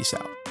 Peace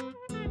out.